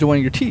person of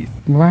enjoying your teeth.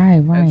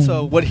 Right. And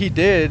so what he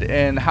did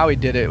and how he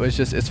did it was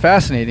it's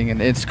fascinating,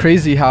 and it's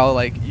crazy how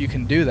you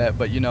can do that.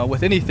 But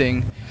with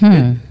anything,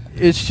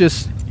 it's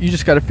just you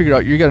just got to figure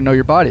out. You got to know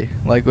your body,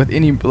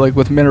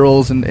 with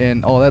minerals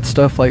and all that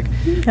stuff. What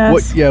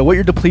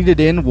you're depleted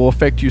in will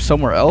affect you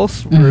somewhere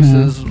else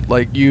versus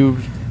you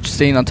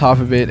staying on top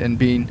of it and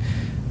being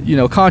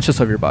conscious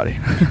of your body.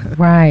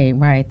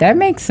 Right. That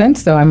makes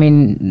sense, though. I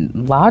mean,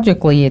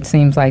 logically, it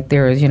seems like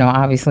there is,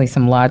 obviously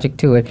some logic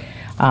to it.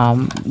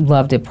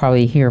 Love to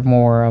probably hear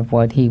more of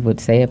what he would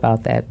say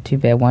about that. Too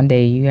bad one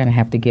day you're going to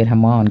have to get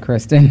him on,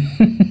 Kristen.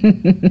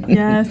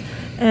 Yes.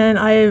 And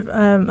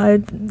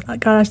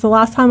the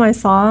last time I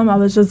saw him, I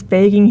was just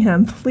begging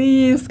him,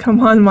 please come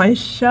on my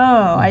show.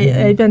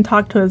 I even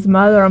talked to his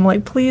mother. I'm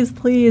like, please.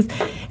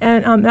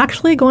 And I'm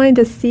actually going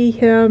to see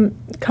him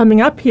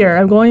coming up here.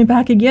 I'm going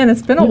back again.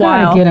 It's been a while.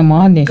 You got to get him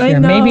on this year.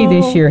 Maybe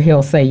this year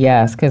he'll say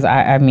yes, because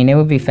I mean, it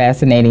would be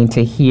fascinating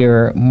to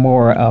hear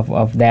more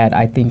of that.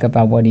 I think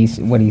about what he's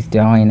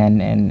doing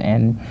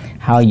and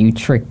how you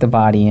trick the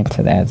body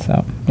into that.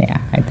 So,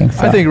 yeah, I think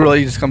so. I think it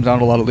really just comes down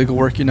to a lot of legal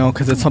work,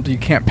 because it's something you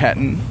can't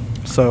patent.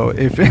 So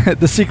if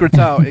the secret's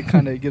out, it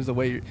kind of gives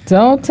away.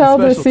 Don't tell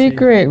the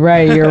secret.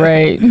 Right, you're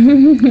right.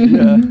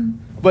 Yeah.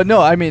 But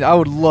no, I mean, I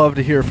would love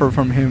to hear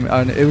from him.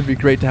 And it would be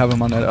great to have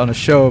him on a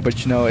show. But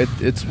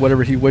it's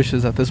whatever he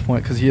wishes at this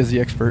point, because he is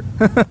the expert.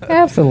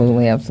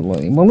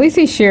 Absolutely. Well, at least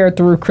he shared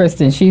through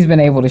Kristen. She's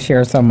been able to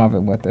share some of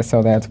it with us,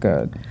 so that's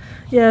good.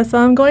 Yeah, so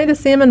I'm going to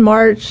see him in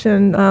March,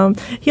 and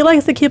he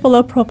likes to keep a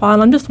low profile.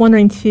 And I'm just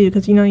wondering too,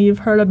 because you've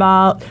heard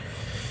about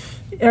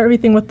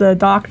everything with the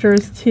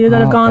doctors too that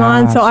have gone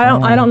on. So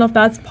I don't know if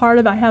that's part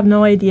of it. I have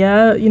no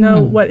idea,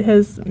 what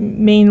his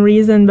main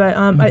reason. But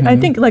I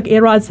think, like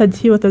A-Rod said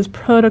too, with his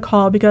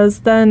protocol,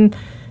 because then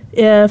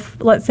if,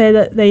 let's say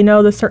that they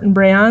know the certain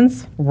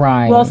brands,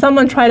 right? Well,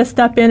 someone try to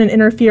step in and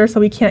interfere,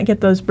 so we can't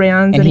get those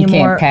brands and anymore. And he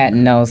can't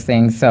patent those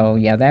things. So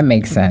yeah, that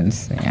makes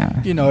sense.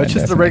 Yeah, it's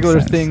just the regular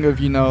thing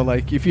of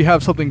like if you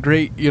have something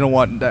great, you don't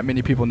want that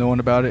many people knowing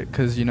about it,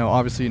 because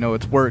obviously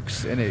it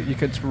works and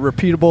it's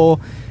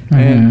repeatable.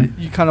 And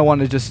you kind of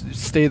want to just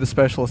stay the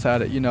specialist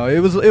at it.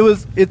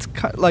 It's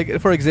like,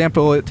 for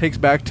example, it takes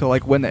back to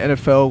like when the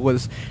NFL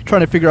was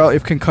trying to figure out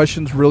if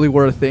concussions really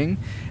were a thing,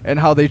 and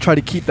how they tried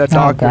to keep that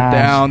doctor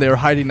down. They were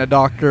hiding the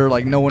doctor,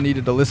 like no one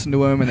needed to listen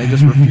to him, and they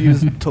just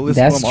refused to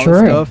listen to him. All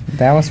this stuff.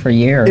 That was for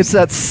years. It's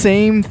that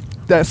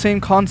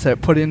same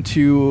concept put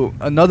into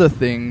another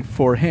thing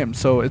for him.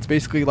 So it's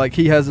basically like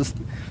he has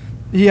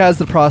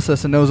the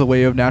process and knows a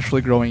way of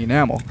naturally growing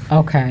enamel.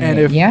 Okay. And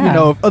if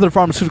if other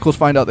pharmaceuticals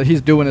find out that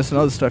he's doing this and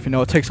other stuff,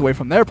 it takes away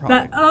from their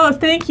product.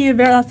 Thank you,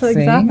 Bear. That's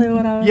exactly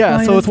what I was.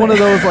 Yeah. So it's one of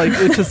those, like,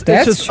 it's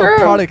just a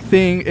product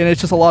thing, and it's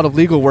just a lot of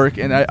legal work,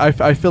 and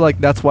I feel like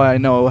that's why I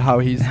know how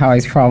he's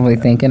probably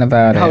thinking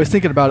about it. How he's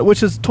thinking about it,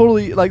 which is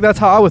totally like that's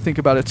how I would think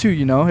about it too.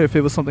 If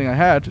it was something I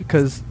had,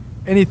 because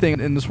anything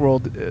in this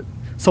world,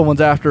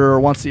 someone's after or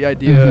wants the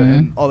idea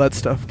and all that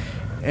stuff.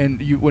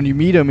 And when you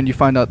meet them and you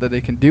find out that they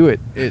can do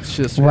it, it's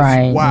just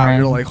wow.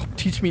 You're like,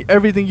 teach me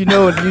everything you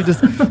know, and you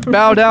just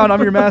bow down.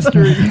 I'm your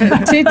master.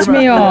 Teach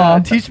me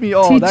all. Teach me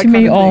all. Teach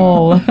me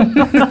all.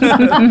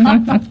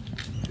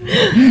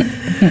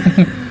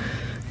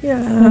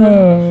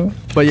 Yeah.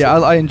 But yeah,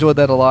 I enjoyed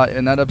that a lot,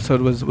 and that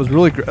episode was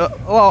really great.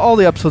 All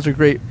the episodes are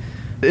great.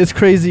 It's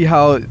crazy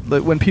how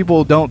when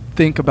people don't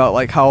think about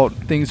like how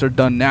things are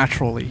done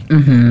naturally,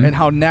 and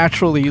how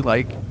naturally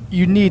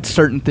you need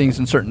certain things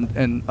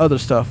and other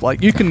stuff.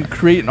 Like you can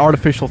create an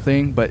artificial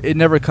thing, but it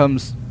never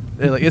comes.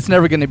 It's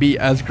never going to be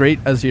as great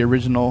as the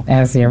original.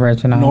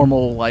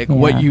 Normal,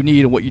 what you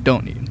need and what you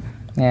don't need.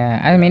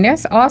 Yeah, I mean,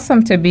 that's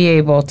awesome to be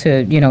able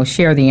to,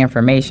 share the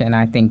information,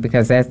 I think,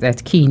 because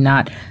that's key.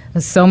 Not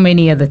so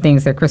many of the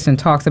things that Kristen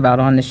talks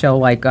about on the show,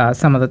 like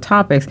some of the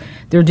topics,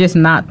 they're just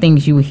not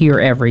things you hear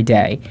every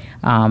day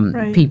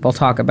people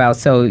talk about.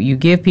 So you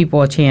give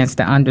people a chance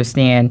to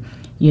understand,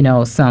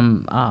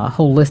 some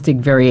holistic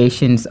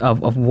variations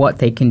of what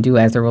they can do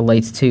as it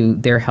relates to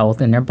their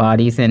health and their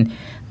bodies and,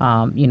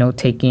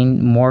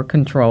 taking more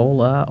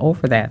control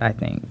over that, I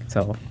think.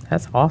 So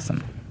that's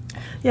awesome.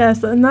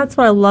 Yes, and that's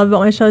what I love about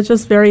my show. It's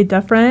just very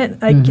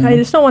different. I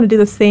just don't want to do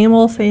the same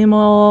old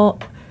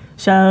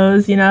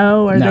shows,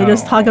 where they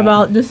just talk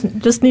about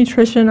just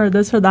nutrition or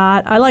this or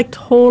that. I like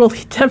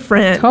totally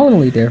different.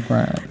 Totally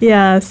different.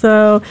 Yeah,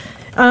 so,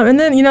 and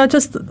then,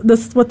 just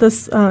this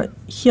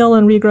heal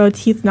and regrow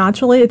teeth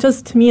naturally, it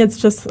just, to me, it's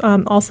just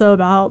also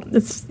about,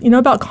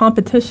 about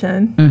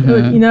competition.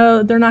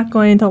 They're not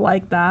going to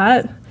like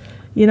that.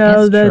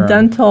 That's the true.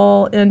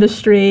 Dental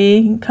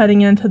industry cutting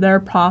into their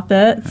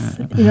profits.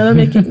 They're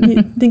making.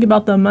 You think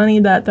about the money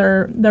that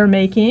they're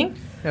making.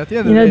 Yeah, at the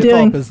end of the day, it's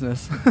all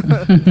business.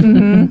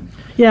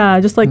 Yeah,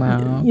 just like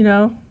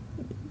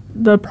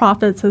the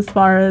profits as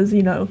far as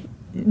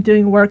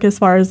doing work as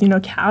far as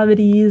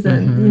cavities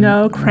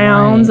and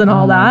crowns and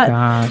all that.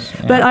 Gosh,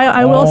 yeah. But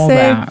I will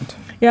say,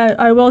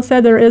 I will say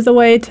there is a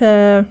way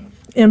to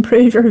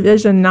improve your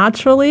vision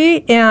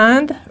naturally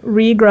and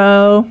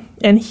regrow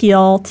and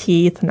heal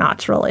teeth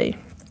naturally.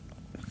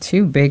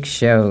 2 big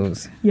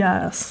shows.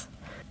 Yes.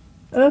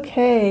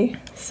 Okay,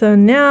 so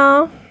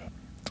now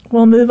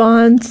we'll move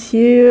on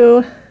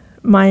to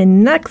my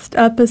next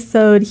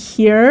episode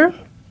here,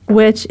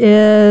 which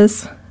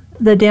is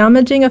the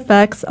damaging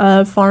effects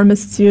of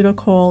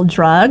pharmaceutical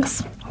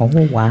drugs. Oh,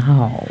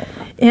 wow.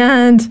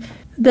 And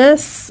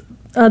this,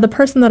 the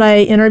person that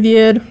I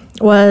interviewed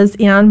was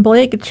Ann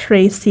Blake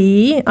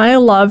Tracy. I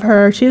love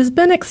her. She's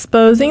been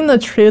exposing the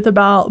truth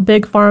about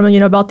big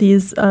pharma, about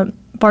these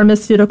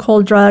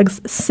pharmaceutical drugs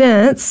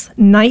since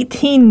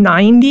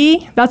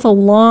 1990. That's a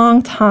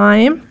long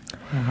time.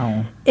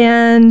 Wow.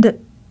 And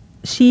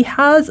she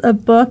has a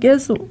book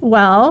as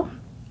well,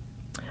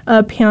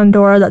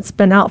 Pandora, that's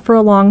been out for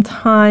a long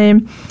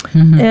time.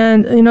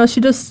 And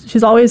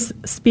she's always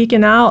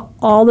speaking out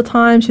all the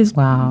time. She's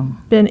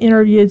been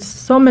interviewed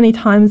so many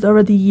times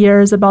over the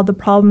years about the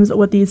problems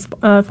with these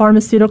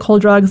pharmaceutical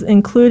drugs,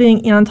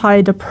 including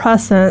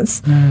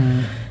antidepressants.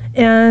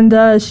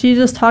 And she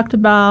just talked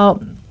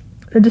about,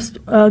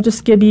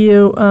 just give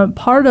you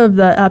part of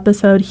the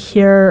episode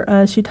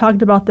here. She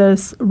talked about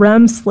this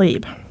REM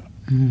sleep,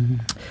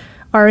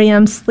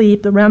 REM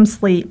sleep, the REM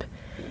sleep.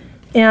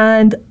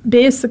 And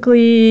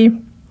basically,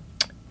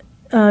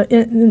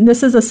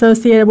 this is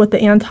associated with the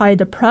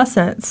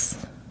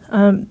antidepressants.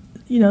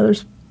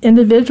 There's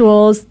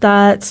individuals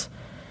that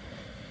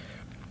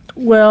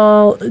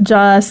will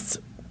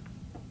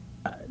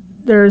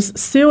there's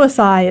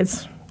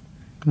suicides.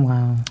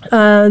 Wow.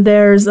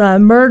 There's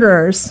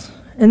murders.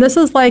 And this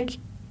is like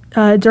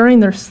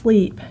during their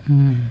sleep.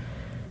 And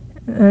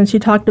she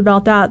talked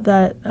about that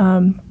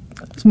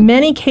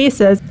many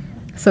cases.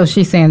 So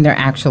she's saying they're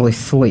actually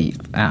asleep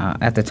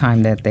at the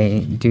time that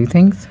they do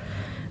things?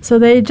 So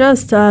they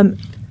just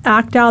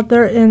act out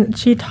there. And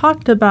she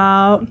talked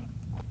about,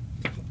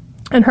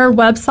 and her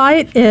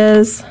website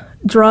is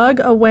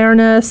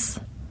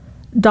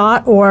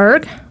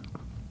drugawareness.org.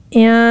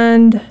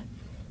 And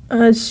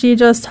she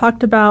just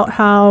talked about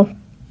how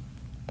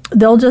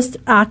they'll just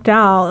act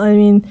out. I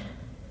mean,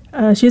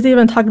 she's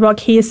even talked about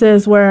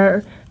cases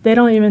where they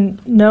don't even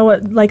know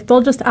it. Like,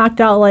 they'll just act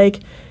out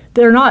like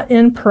they're not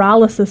in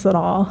paralysis at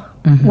all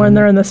when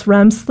they're in this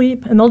REM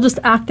sleep. And they'll just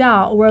act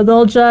out where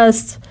they'll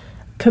just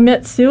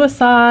commit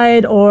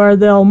suicide or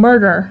they'll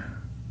murder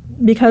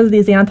because of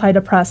these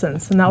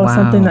antidepressants. And that was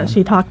something that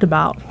she talked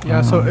about.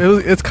 Yeah, so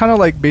it's kind of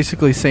like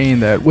basically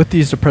saying that with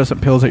these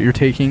depressant pills that you're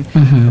taking,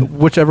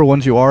 whichever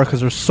ones you are,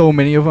 because there's so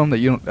many of them that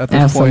you don't, at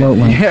this point,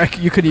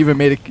 you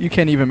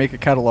can't even make a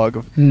catalog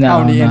of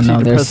how many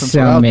antidepressants there's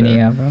so are out many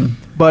there. of them.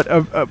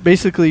 But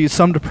basically,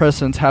 some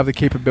depressants have the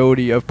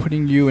capability of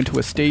putting you into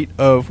a state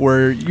of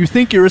where you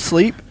think you're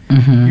asleep,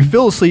 you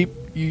feel asleep,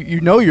 you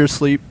know you're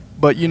asleep,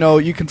 but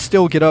you can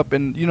still get up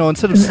and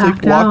instead of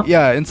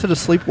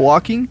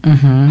sleepwalking,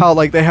 how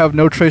like they have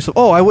no trace of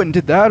I went and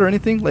did that or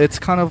anything. It's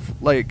kind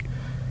of like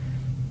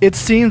it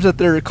seems that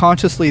they're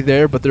consciously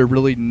there, but they're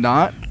really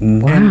not.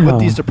 And what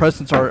these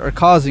depressants are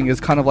causing is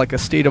kind of like a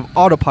state of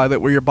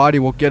autopilot where your body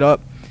will get up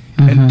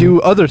and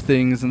do other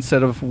things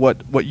instead of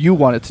what you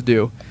want it to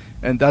do.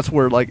 And that's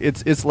where like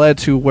it's led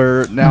to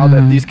where now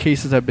that these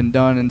cases have been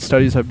done and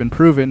studies have been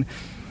proven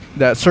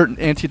that certain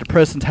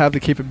antidepressants have the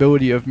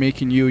capability of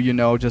making you,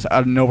 just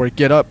out of nowhere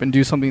get up and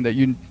do something that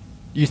you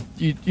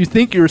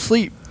think you're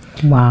asleep.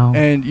 Wow.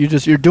 And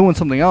you're doing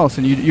something else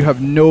and you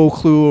have no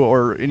clue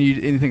or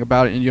anything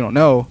about it and you don't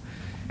know.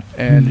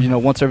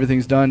 And once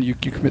everything's done, you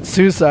commit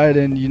suicide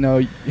and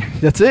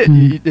that's it.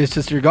 It's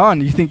just you're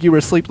gone. You think you were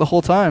asleep the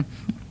whole time.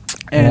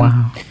 And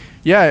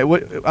yeah,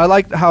 I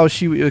like how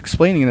she was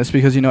explaining this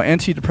because,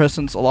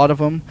 antidepressants, a lot of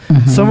them,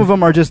 some of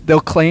them are just,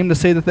 they'll claim to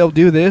say that they'll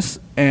do this,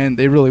 and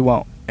they really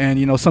won't. And,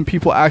 some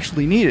people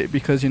actually need it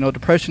because,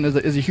 depression is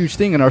a huge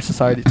thing in our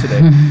society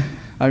today.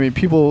 I mean,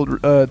 people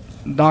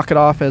knock it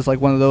off as,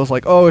 like, one of those,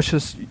 like,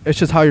 it's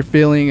just how you're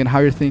feeling and how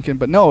you're thinking.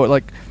 But no,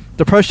 like,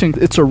 depression,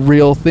 it's a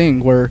real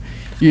thing where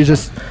you're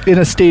just in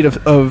a state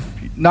of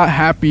not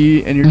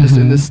happy, and you're just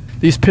in this,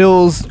 these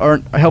pills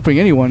aren't helping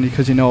anyone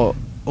because,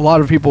 a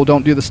lot of people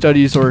don't do the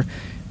studies or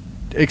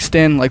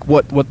extend like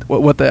what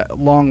the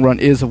long run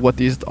is of what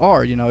these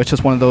are. It's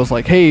just one of those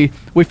like, hey,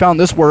 we found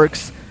this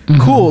works,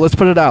 cool, let's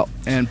put it out,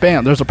 and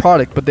bam, there's a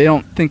product. But they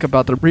don't think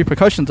about the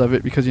repercussions of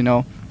it because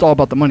it's all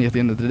about the money at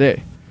the end of the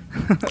day.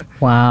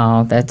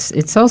 Wow,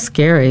 it's so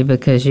scary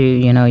because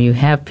you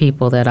have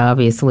people that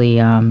obviously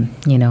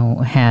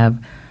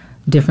have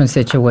different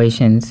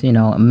situations,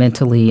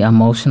 mentally,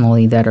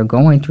 emotionally, that are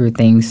going through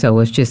things. So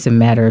it's just a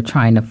matter of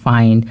trying to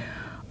find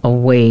a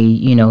way,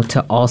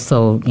 to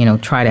also,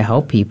 try to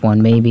help people.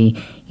 And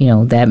maybe,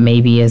 that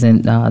maybe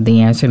isn't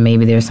the answer.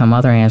 Maybe there's some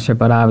other answer,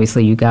 but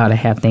obviously you got to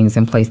have things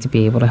in place to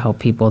be able to help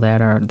people that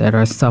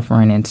are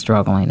suffering and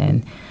struggling.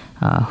 And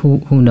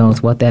who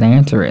knows what that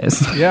answer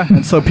is. Yeah,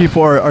 and so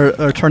people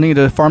are turning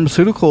to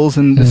pharmaceuticals,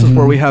 and this is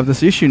where we have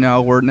this issue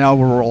now, where now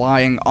we're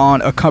relying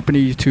on a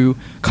company to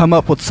come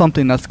up with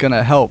something that's going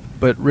to help.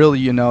 But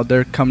really,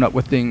 they're coming up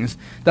with things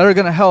that are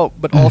going to help,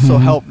 but also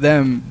help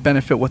them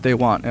benefit what they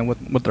want and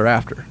what they're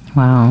after.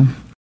 Wow.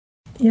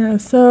 Yeah,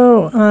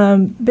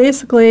 so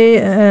basically,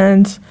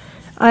 and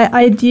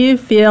I do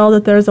feel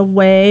that there's a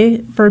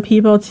way for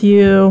people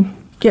to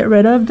get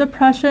rid of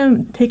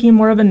depression, taking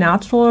more of a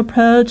natural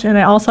approach. And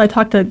I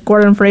talked to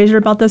Gordon Fraser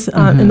about this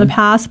in the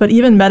past, but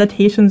even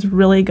meditation's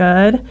really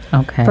good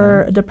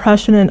for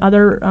depression and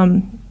other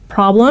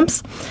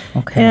problems.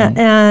 Okay.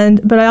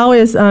 But I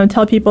always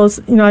tell people,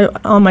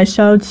 on my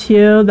show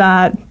too,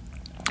 that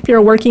if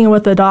you're working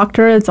with a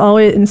doctor, it's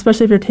always, and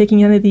especially if you're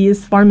taking any of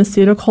these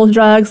pharmaceutical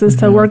drugs, is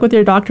to work with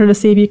your doctor to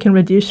see if you can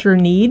reduce your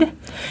need.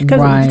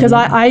 Because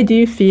I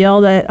do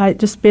feel that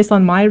just based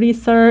on my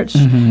research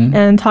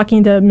and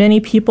talking to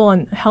many people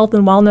and health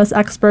and wellness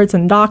experts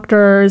and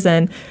doctors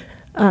and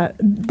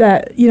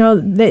that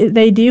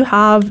they do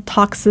have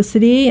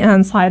toxicity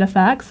and side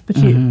effects, but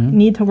you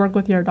need to work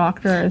with your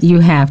doctors. You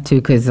have to,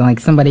 because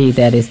like somebody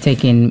that is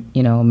taking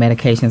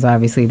medications,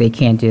 obviously they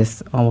can't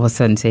just all of a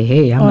sudden say,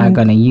 "Hey, I'm not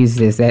going to use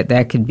this."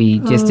 That could be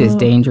just as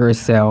dangerous.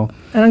 So,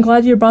 and I'm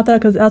glad you brought that,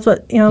 because that's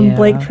what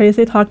Blake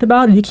Tracy talked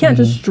about. You can't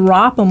just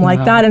drop them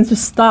like that and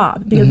just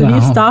stop, because if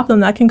you stop them,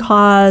 that can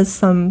cause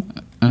some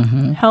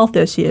health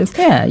issues.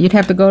 Yeah, you'd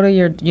have to go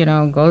to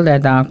go to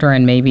that doctor,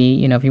 and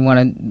maybe, if you want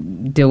to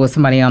deal with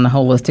somebody on the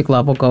holistic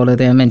level, go to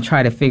them and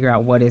try to figure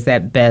out what is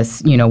that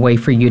best, way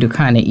for you to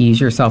kind of ease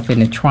yourself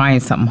into trying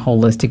something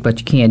holistic, but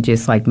you can't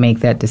just like make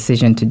that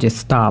decision to just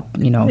stop,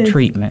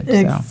 treatment.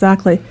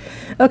 Exactly.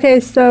 Okay,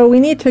 so we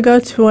need to go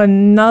to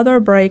another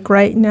break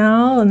right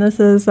now, and this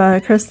is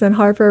Kristen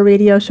Harper,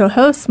 radio show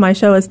host. My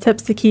show is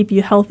Tips to Keep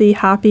You Healthy,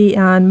 Happy,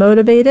 and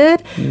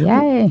Motivated.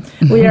 Yay!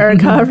 We are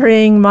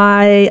covering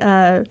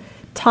my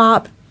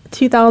top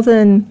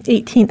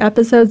 2018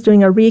 episodes,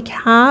 doing a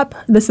recap.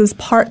 This is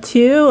part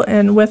 2,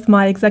 and with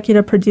my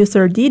executive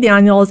producer, Dee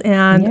Daniels,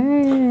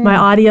 and my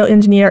audio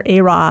engineer,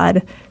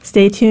 A-Rod.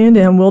 Stay tuned,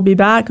 and we'll be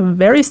back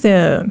very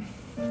soon.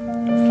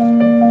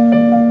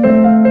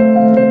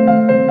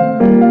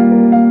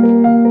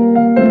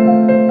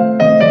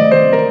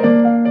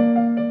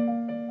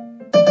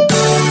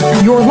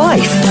 Your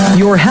life,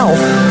 your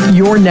health,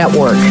 your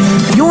network.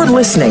 You're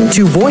listening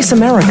to Voice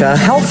America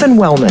Health and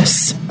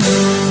Wellness.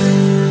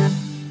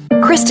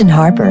 Kristen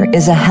Harper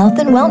is a health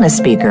and wellness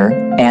speaker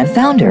and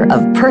founder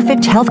of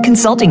Perfect Health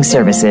Consulting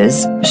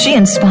Services. She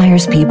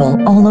inspires people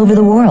all over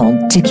the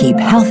world to keep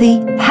healthy,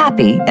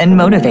 happy, and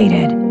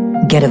motivated.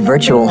 Get a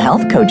virtual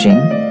health coaching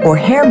or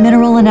hair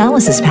mineral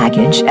analysis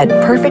package at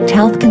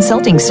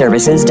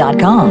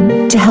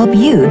perfecthealthconsultingservices.com to help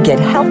you get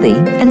healthy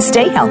and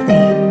stay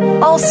healthy.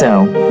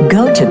 Also,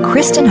 go to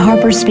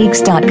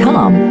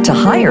KristenHarperSpeaks.com to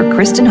hire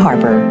Kristen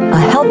Harper, a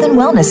health and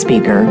wellness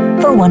speaker,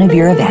 for one of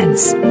your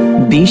events.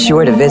 Be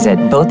sure to visit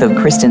both of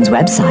Kristen's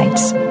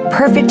websites,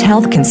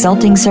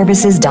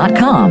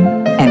 perfecthealthconsultingservices.com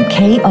and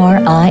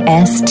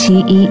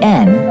KRISTEN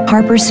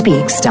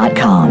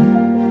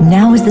HarperSpeaks.com.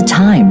 Now is the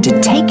time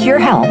to take your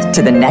health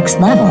to the next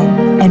level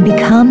and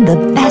become the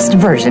best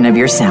version of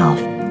yourself.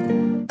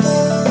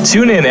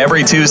 Tune in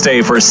every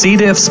Tuesday for C.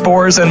 diff,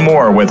 spores, and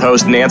more with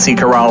host Nancy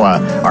Kerala.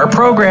 Our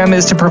program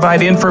is to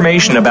provide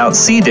information about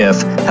C. diff,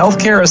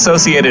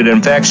 healthcare-associated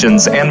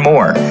infections, and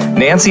more.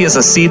 Nancy is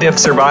a C. diff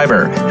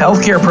survivor,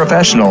 healthcare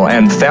professional,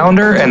 and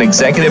founder and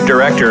executive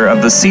director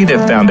of the C.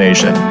 diff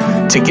Foundation.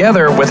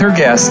 Together with her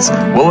guests,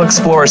 we'll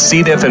explore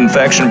C. diff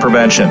infection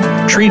prevention,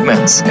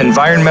 treatments,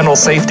 environmental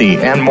safety,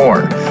 and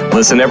more.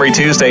 Listen every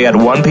Tuesday at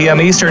 1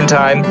 p.m. Eastern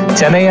Time,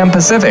 10 a.m.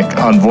 Pacific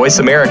on Voice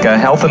America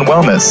Health and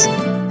Wellness.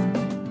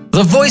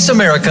 The Voice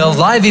America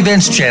Live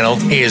Events channel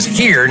is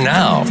here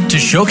now to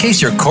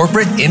showcase your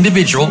corporate,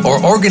 individual,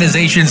 or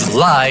organization's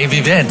live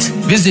event.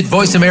 Visit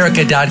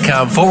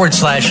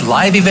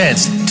voiceamerica.com/live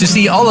events to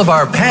see all of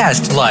our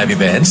past live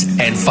events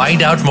and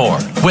find out more.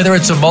 Whether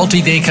it's a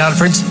multi-day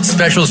conference,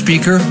 special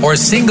speaker, or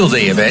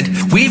single-day event,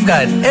 we've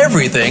got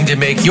everything to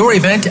make your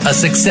event a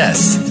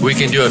success. We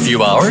can do a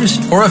few hours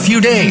or a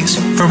few days.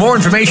 For more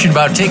information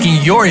about taking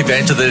your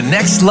event to the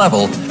next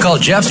level, call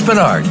Jeff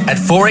Spinard at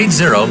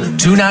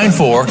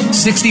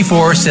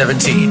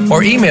 480-294-6417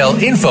 or email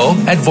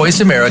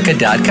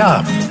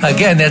info@voiceamerica.com.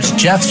 Again, that's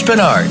Jeff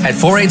Spinard at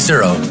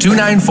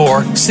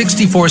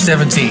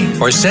 480-294-6417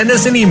 or send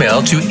us an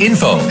email to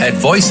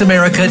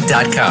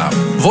info@voiceamerica.com.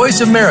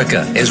 Voice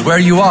America is where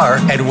you are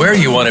and where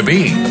you want to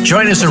be.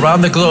 Join us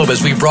around the globe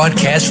as we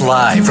broadcast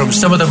live from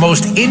some of the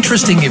most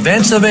interesting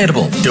events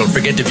available. Don't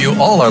forget to view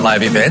all our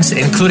live events,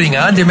 including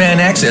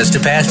on-demand access to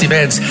past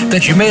events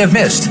that you may have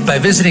missed by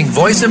visiting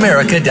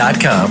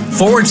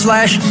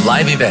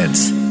voiceamerica.com/live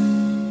events.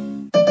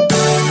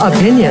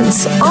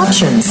 Opinions,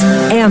 options,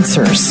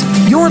 answers.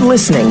 You're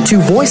listening to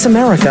Voice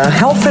America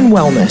Health and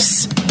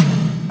Wellness.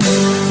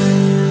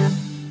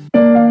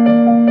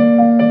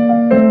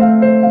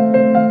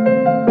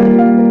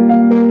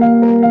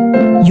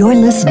 You're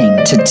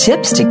listening to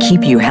Tips to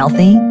Keep You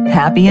Healthy,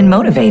 Happy, and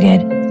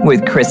Motivated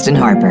with Kristen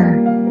Harper.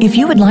 If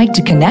you would like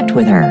to connect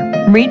with her,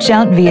 reach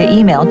out via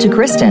email to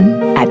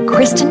Kristen at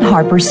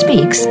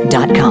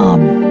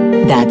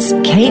KristenHarperSpeaks.com. That's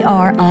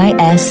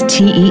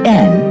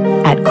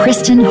KRISTEN at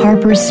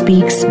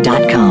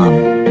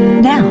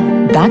KristenHarperSpeaks.com.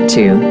 Now, back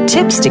to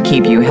Tips to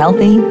Keep You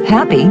Healthy,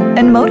 Happy,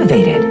 and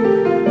Motivated.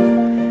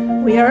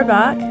 We are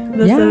back.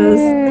 This is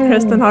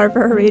Kristen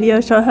Harper, radio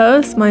show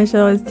host. My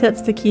show is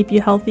Tips to Keep You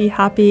Healthy,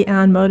 Happy,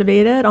 and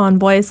Motivated on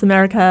Voice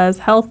America's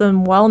Health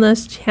and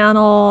Wellness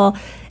channel.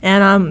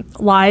 And I'm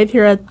live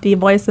here at the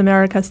Voice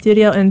America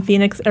studio in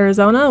Phoenix,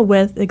 Arizona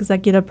with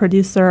executive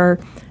producer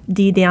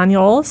Dee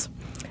Daniels.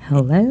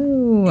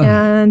 Hello.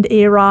 And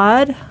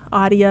A-Rod,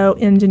 audio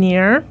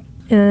engineer.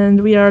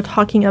 and we are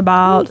talking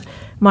about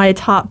my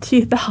top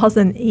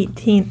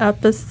 2018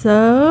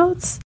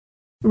 episodes.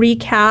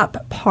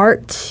 Recap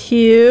part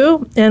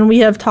 2, and we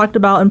have talked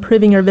about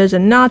improving your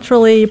vision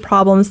naturally,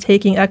 problems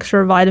taking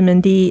extra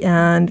vitamin D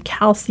and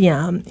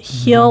calcium,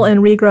 heal and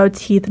regrow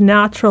teeth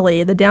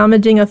naturally, the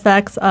damaging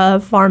effects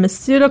of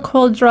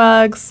pharmaceutical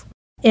drugs,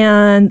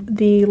 and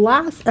the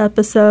last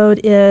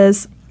episode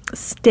is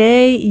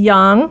Stay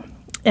Young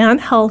and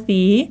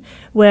Healthy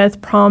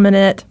with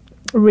prominent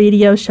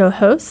radio show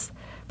host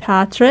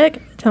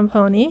Patrick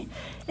Tamponi.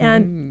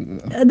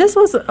 And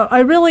I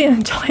really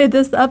enjoyed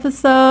this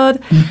episode.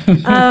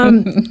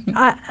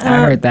 I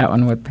heard that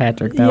one with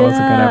Patrick. That was a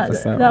good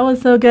episode. That was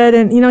so good.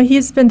 And,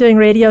 he's been doing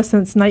radio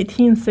since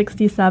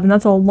 1967.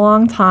 That's a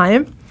long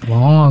time.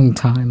 Long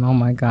time. Oh,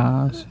 my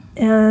gosh.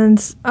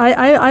 And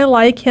I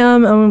like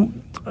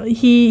him.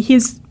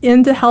 He's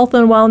into health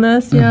and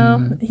wellness, you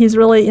know. He's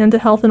really into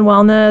health and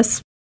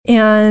wellness.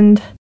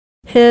 And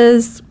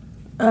his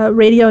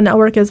radio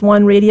network is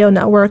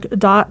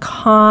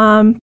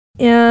oneradionetwork.com.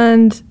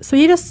 And so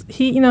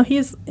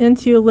he's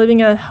into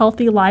living a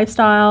healthy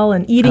lifestyle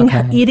and eating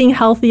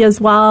healthy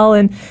as well.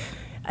 And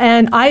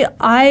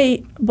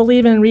I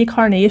believe in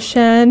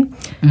reincarnation.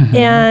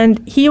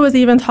 And he was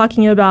even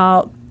talking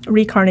about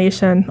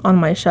reincarnation on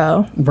my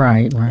show.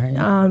 Right.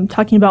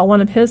 Talking about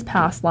one of his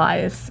past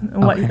lives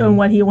and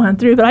what he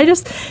went through. But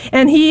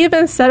and he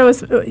even said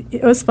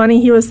it was funny.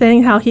 He was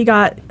saying how he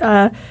got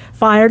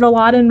fired a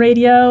lot in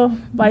radio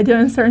by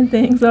doing certain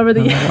things over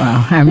the years.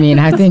 Wow. I mean,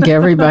 I think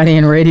everybody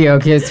in radio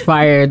gets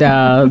fired.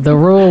 The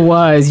rule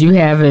was you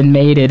haven't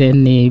made it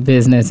in the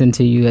business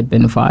until you had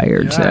been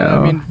fired. Yeah, so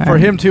I mean, for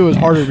him too, it was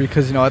harder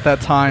because at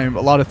that time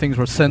a lot of things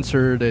were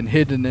censored and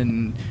hidden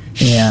and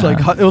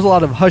it was a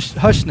lot of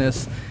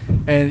hushness.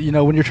 And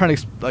when you're trying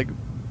to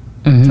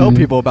tell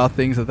people about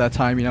things at that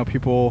time,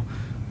 people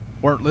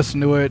weren't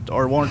listening to it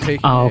or weren't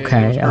taking it. It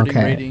was hurting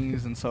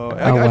ratings, and so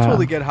I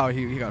totally get how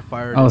he got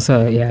fired. Oh,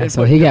 so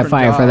he got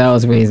fired for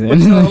those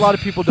reasons. But, a lot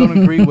of people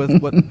don't agree with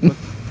what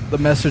the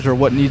message or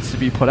what needs to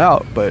be put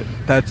out, but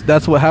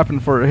that's what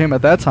happened for him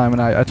at that time,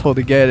 and I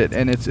totally get it.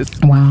 And it's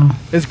wow.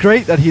 It's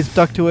great that he's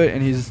stuck to it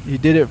and he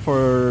did it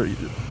for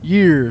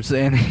years,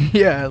 and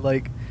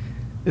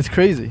it's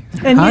crazy.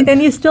 And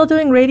he's still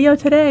doing radio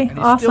today. And he's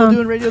awesome. Still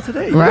doing radio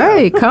today.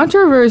 Right.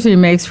 Controversy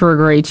makes for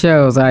great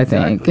shows, I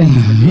think. The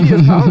media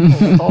is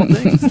powerful with all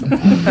things.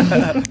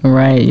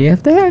 Right. You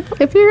have to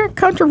if you're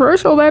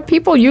controversial, that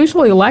people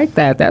usually like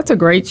that. That's a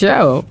great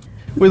show.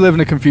 We live in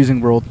a confusing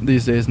world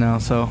these days now,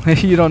 so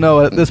you don't know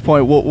at this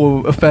point what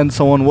will offend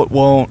someone, what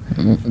won't.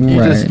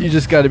 You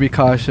just got to be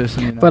cautious.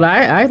 And, But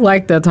I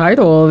like the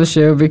title of the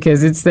show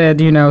because it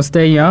said,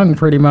 stay young,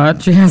 pretty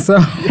much. So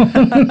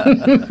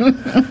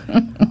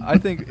I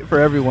think for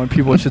everyone,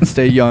 people should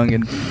stay young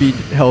and be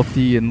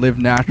healthy and live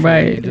naturally.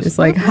 Right. It's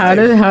like how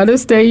to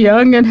stay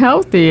young and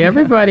healthy.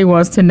 Everybody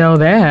wants to know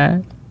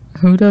that.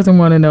 Who doesn't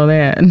want to know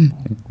that?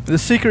 The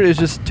secret is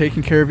just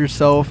taking care of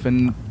yourself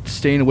and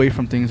staying away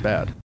from things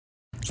bad.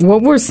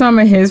 What were some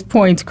of his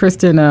points,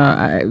 Kristen,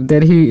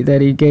 that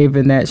he gave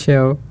in that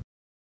show?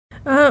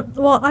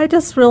 Well, I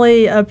just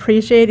really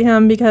appreciate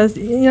him because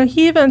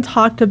he even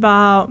talked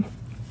about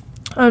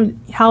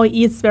how he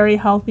eats very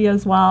healthy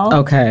as well.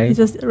 Okay, he's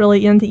just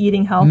really into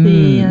eating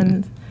healthy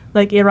and,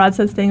 like A-Rod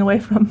said, staying away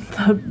from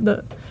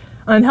the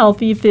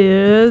unhealthy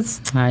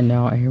foods. I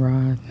know,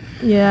 A-Rod.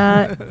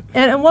 Yeah.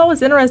 and what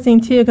was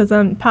interesting, too, because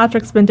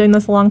Patrick's been doing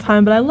this a long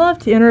time, but I love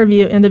to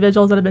interview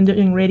individuals that have been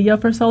doing radio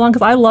for so long,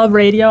 because I love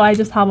radio. I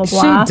just have a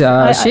blast. She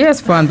does. She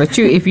has fun. But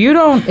if you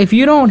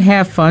don't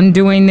have fun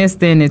doing this,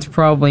 then it's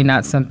probably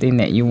not something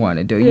that you want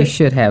to do. You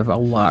should have a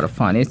lot of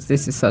fun.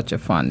 This is such a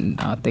fun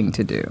thing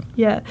to do.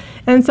 Yeah.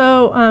 And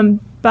so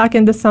back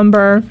in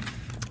December,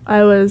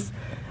 I was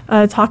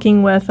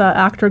talking with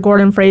actor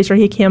Gordon Fraser.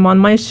 He came on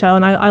my show,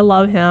 and I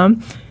love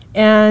him.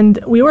 And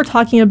we were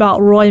talking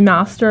about Roy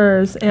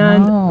Masters.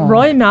 And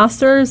Roy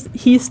Masters,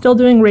 he's still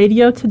doing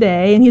radio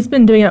today, and he's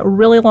been doing it a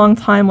really long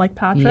time, like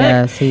Patrick.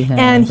 Yes, he has.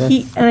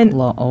 And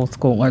old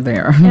schooler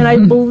there. And I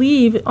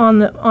believe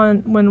on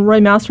when Roy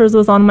Masters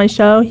was on my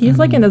show, he's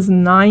like in his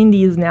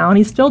 90s now, and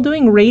he's still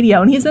doing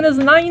radio, and he's in his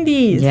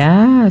 90s.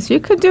 Yes, you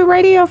could do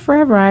radio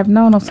forever. I've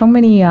known of so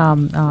many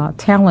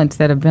talents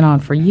that have been on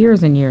for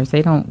years and years.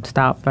 They don't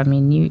stop. I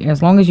mean,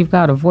 as long as you've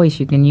got a voice,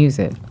 you can use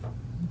it.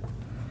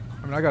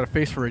 I got a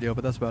face for radio,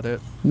 but that's about it.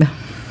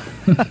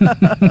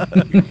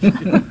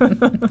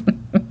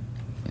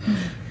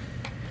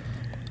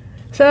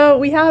 So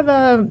we have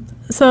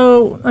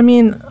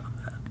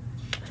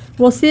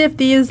we'll see if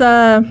these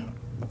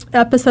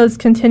episodes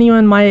continue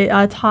in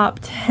my top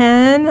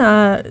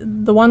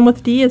 10. The one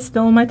with D is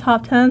still in my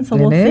top 10, so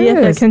we'll see if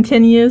it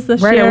continues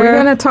this year. Are we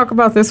going to talk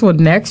about this one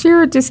next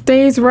year? It just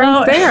stays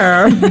right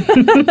there.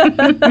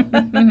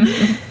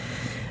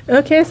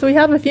 Okay, so we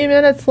have a few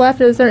minutes left.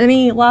 Is there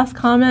any last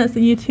comments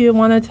that you two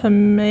wanted to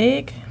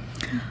make?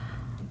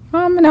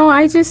 No,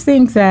 I just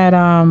think that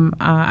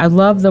I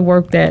love the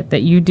work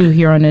that you do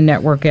here on the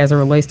network as it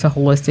relates to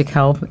holistic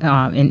health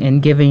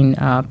and giving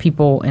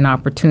people an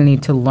opportunity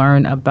to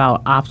learn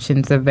about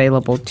options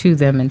available to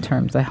them in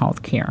terms of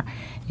health care.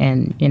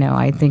 And,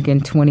 I think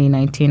in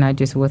 2019, I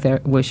just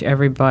wish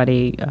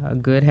everybody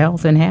good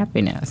health and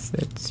happiness.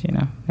 It's,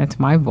 that's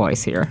my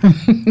voice here.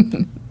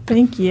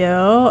 Thank you.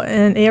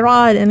 And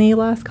A-Rod, any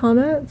last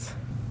comments?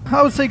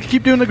 I would say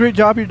keep doing the great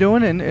job you're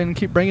doing and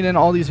keep bringing in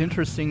all these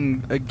interesting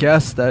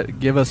guests that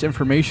give us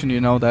information,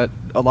 that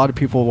a lot of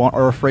people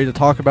are afraid to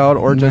talk about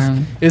or just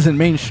isn't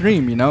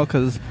mainstream,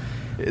 because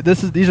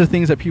these are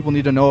things that people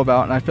need to know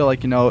about. And I feel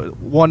like,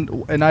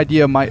 an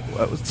idea might,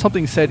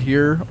 something said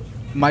here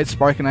might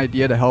spark an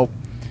idea to help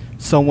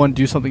someone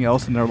do something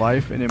else in their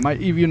life. And it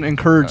might even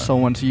encourage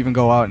someone to even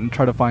go out and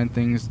try to find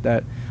things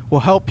that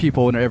will help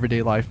people in their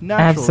everyday life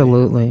naturally.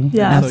 Absolutely.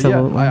 Yeah. So,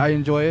 Absolutely. I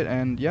enjoy it.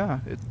 And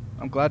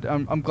I'm glad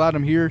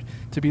I'm here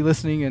to be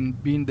listening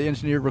and being the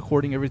engineer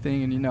recording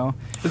everything, and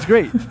it's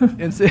great.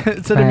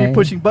 Instead of me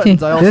pushing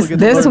buttons, I also get to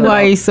This is learn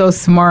why he's so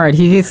smart.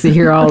 He gets to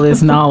hear all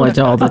this knowledge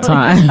all the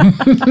time.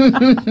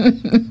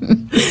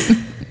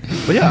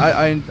 But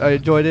I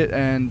enjoyed it,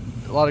 and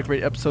a lot of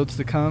great episodes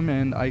to come,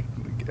 and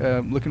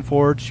looking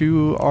forward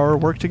to our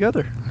work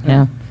together.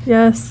 Yeah.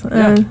 Yes,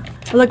 and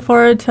I look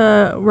forward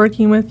to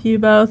working with you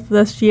both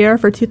this year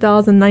for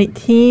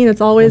 2019. It's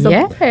always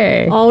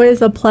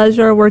a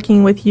pleasure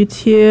working with you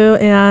too,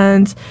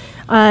 and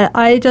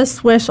I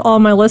just wish all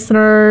my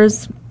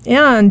listeners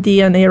and Dee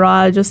and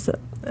A-Rod just a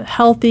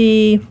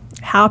healthy,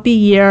 happy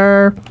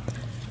year,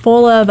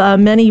 full of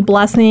many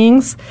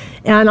blessings.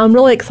 And I'm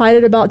really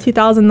excited about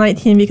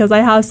 2019 because I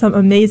have some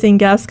amazing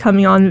guests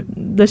coming on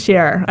this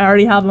year. I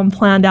already have them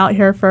planned out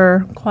here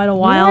for quite a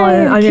while.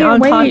 Yay, and I'm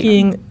wait.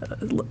 talking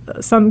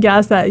some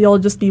guests that you'll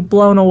just be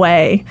blown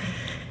away.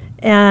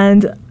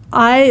 And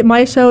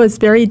my show is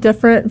very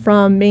different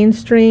from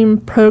mainstream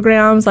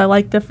programs. I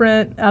like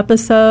different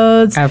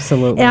episodes.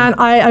 Absolutely. And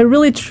I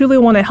really, truly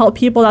want to help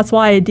people. That's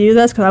why I do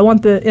this, because I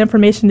want the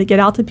information to get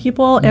out to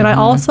people. And I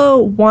also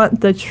want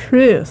the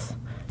truth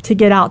to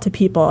get out to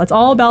people. It's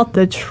all about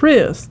the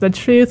truth. The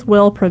truth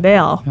will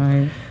prevail.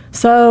 Right.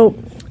 So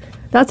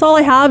that's all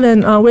I have,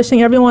 and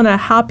wishing everyone a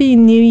happy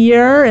new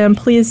year. And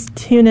please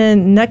tune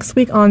in next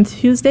week on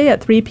Tuesday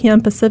at 3 p.m.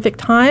 Pacific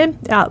time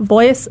at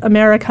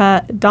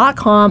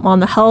voiceamerica.com on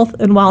the Health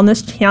and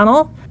Wellness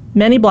channel.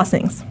 Many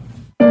blessings.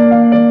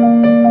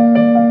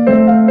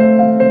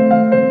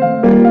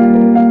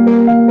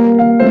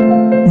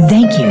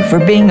 Thank you for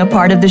being a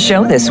part of the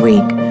show this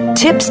week.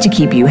 Tips to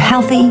keep you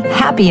healthy,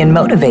 happy, and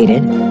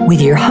motivated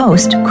with your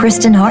host,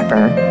 Kristen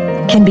Harper,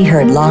 can be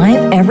heard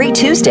live every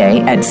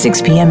Tuesday at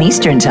 6 p.m.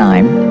 Eastern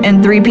Time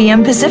and 3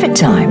 p.m. Pacific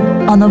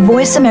Time on the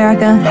Voice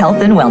America Health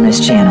and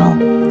Wellness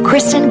channel.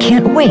 Kristen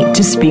can't wait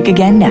to speak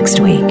again next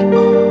week.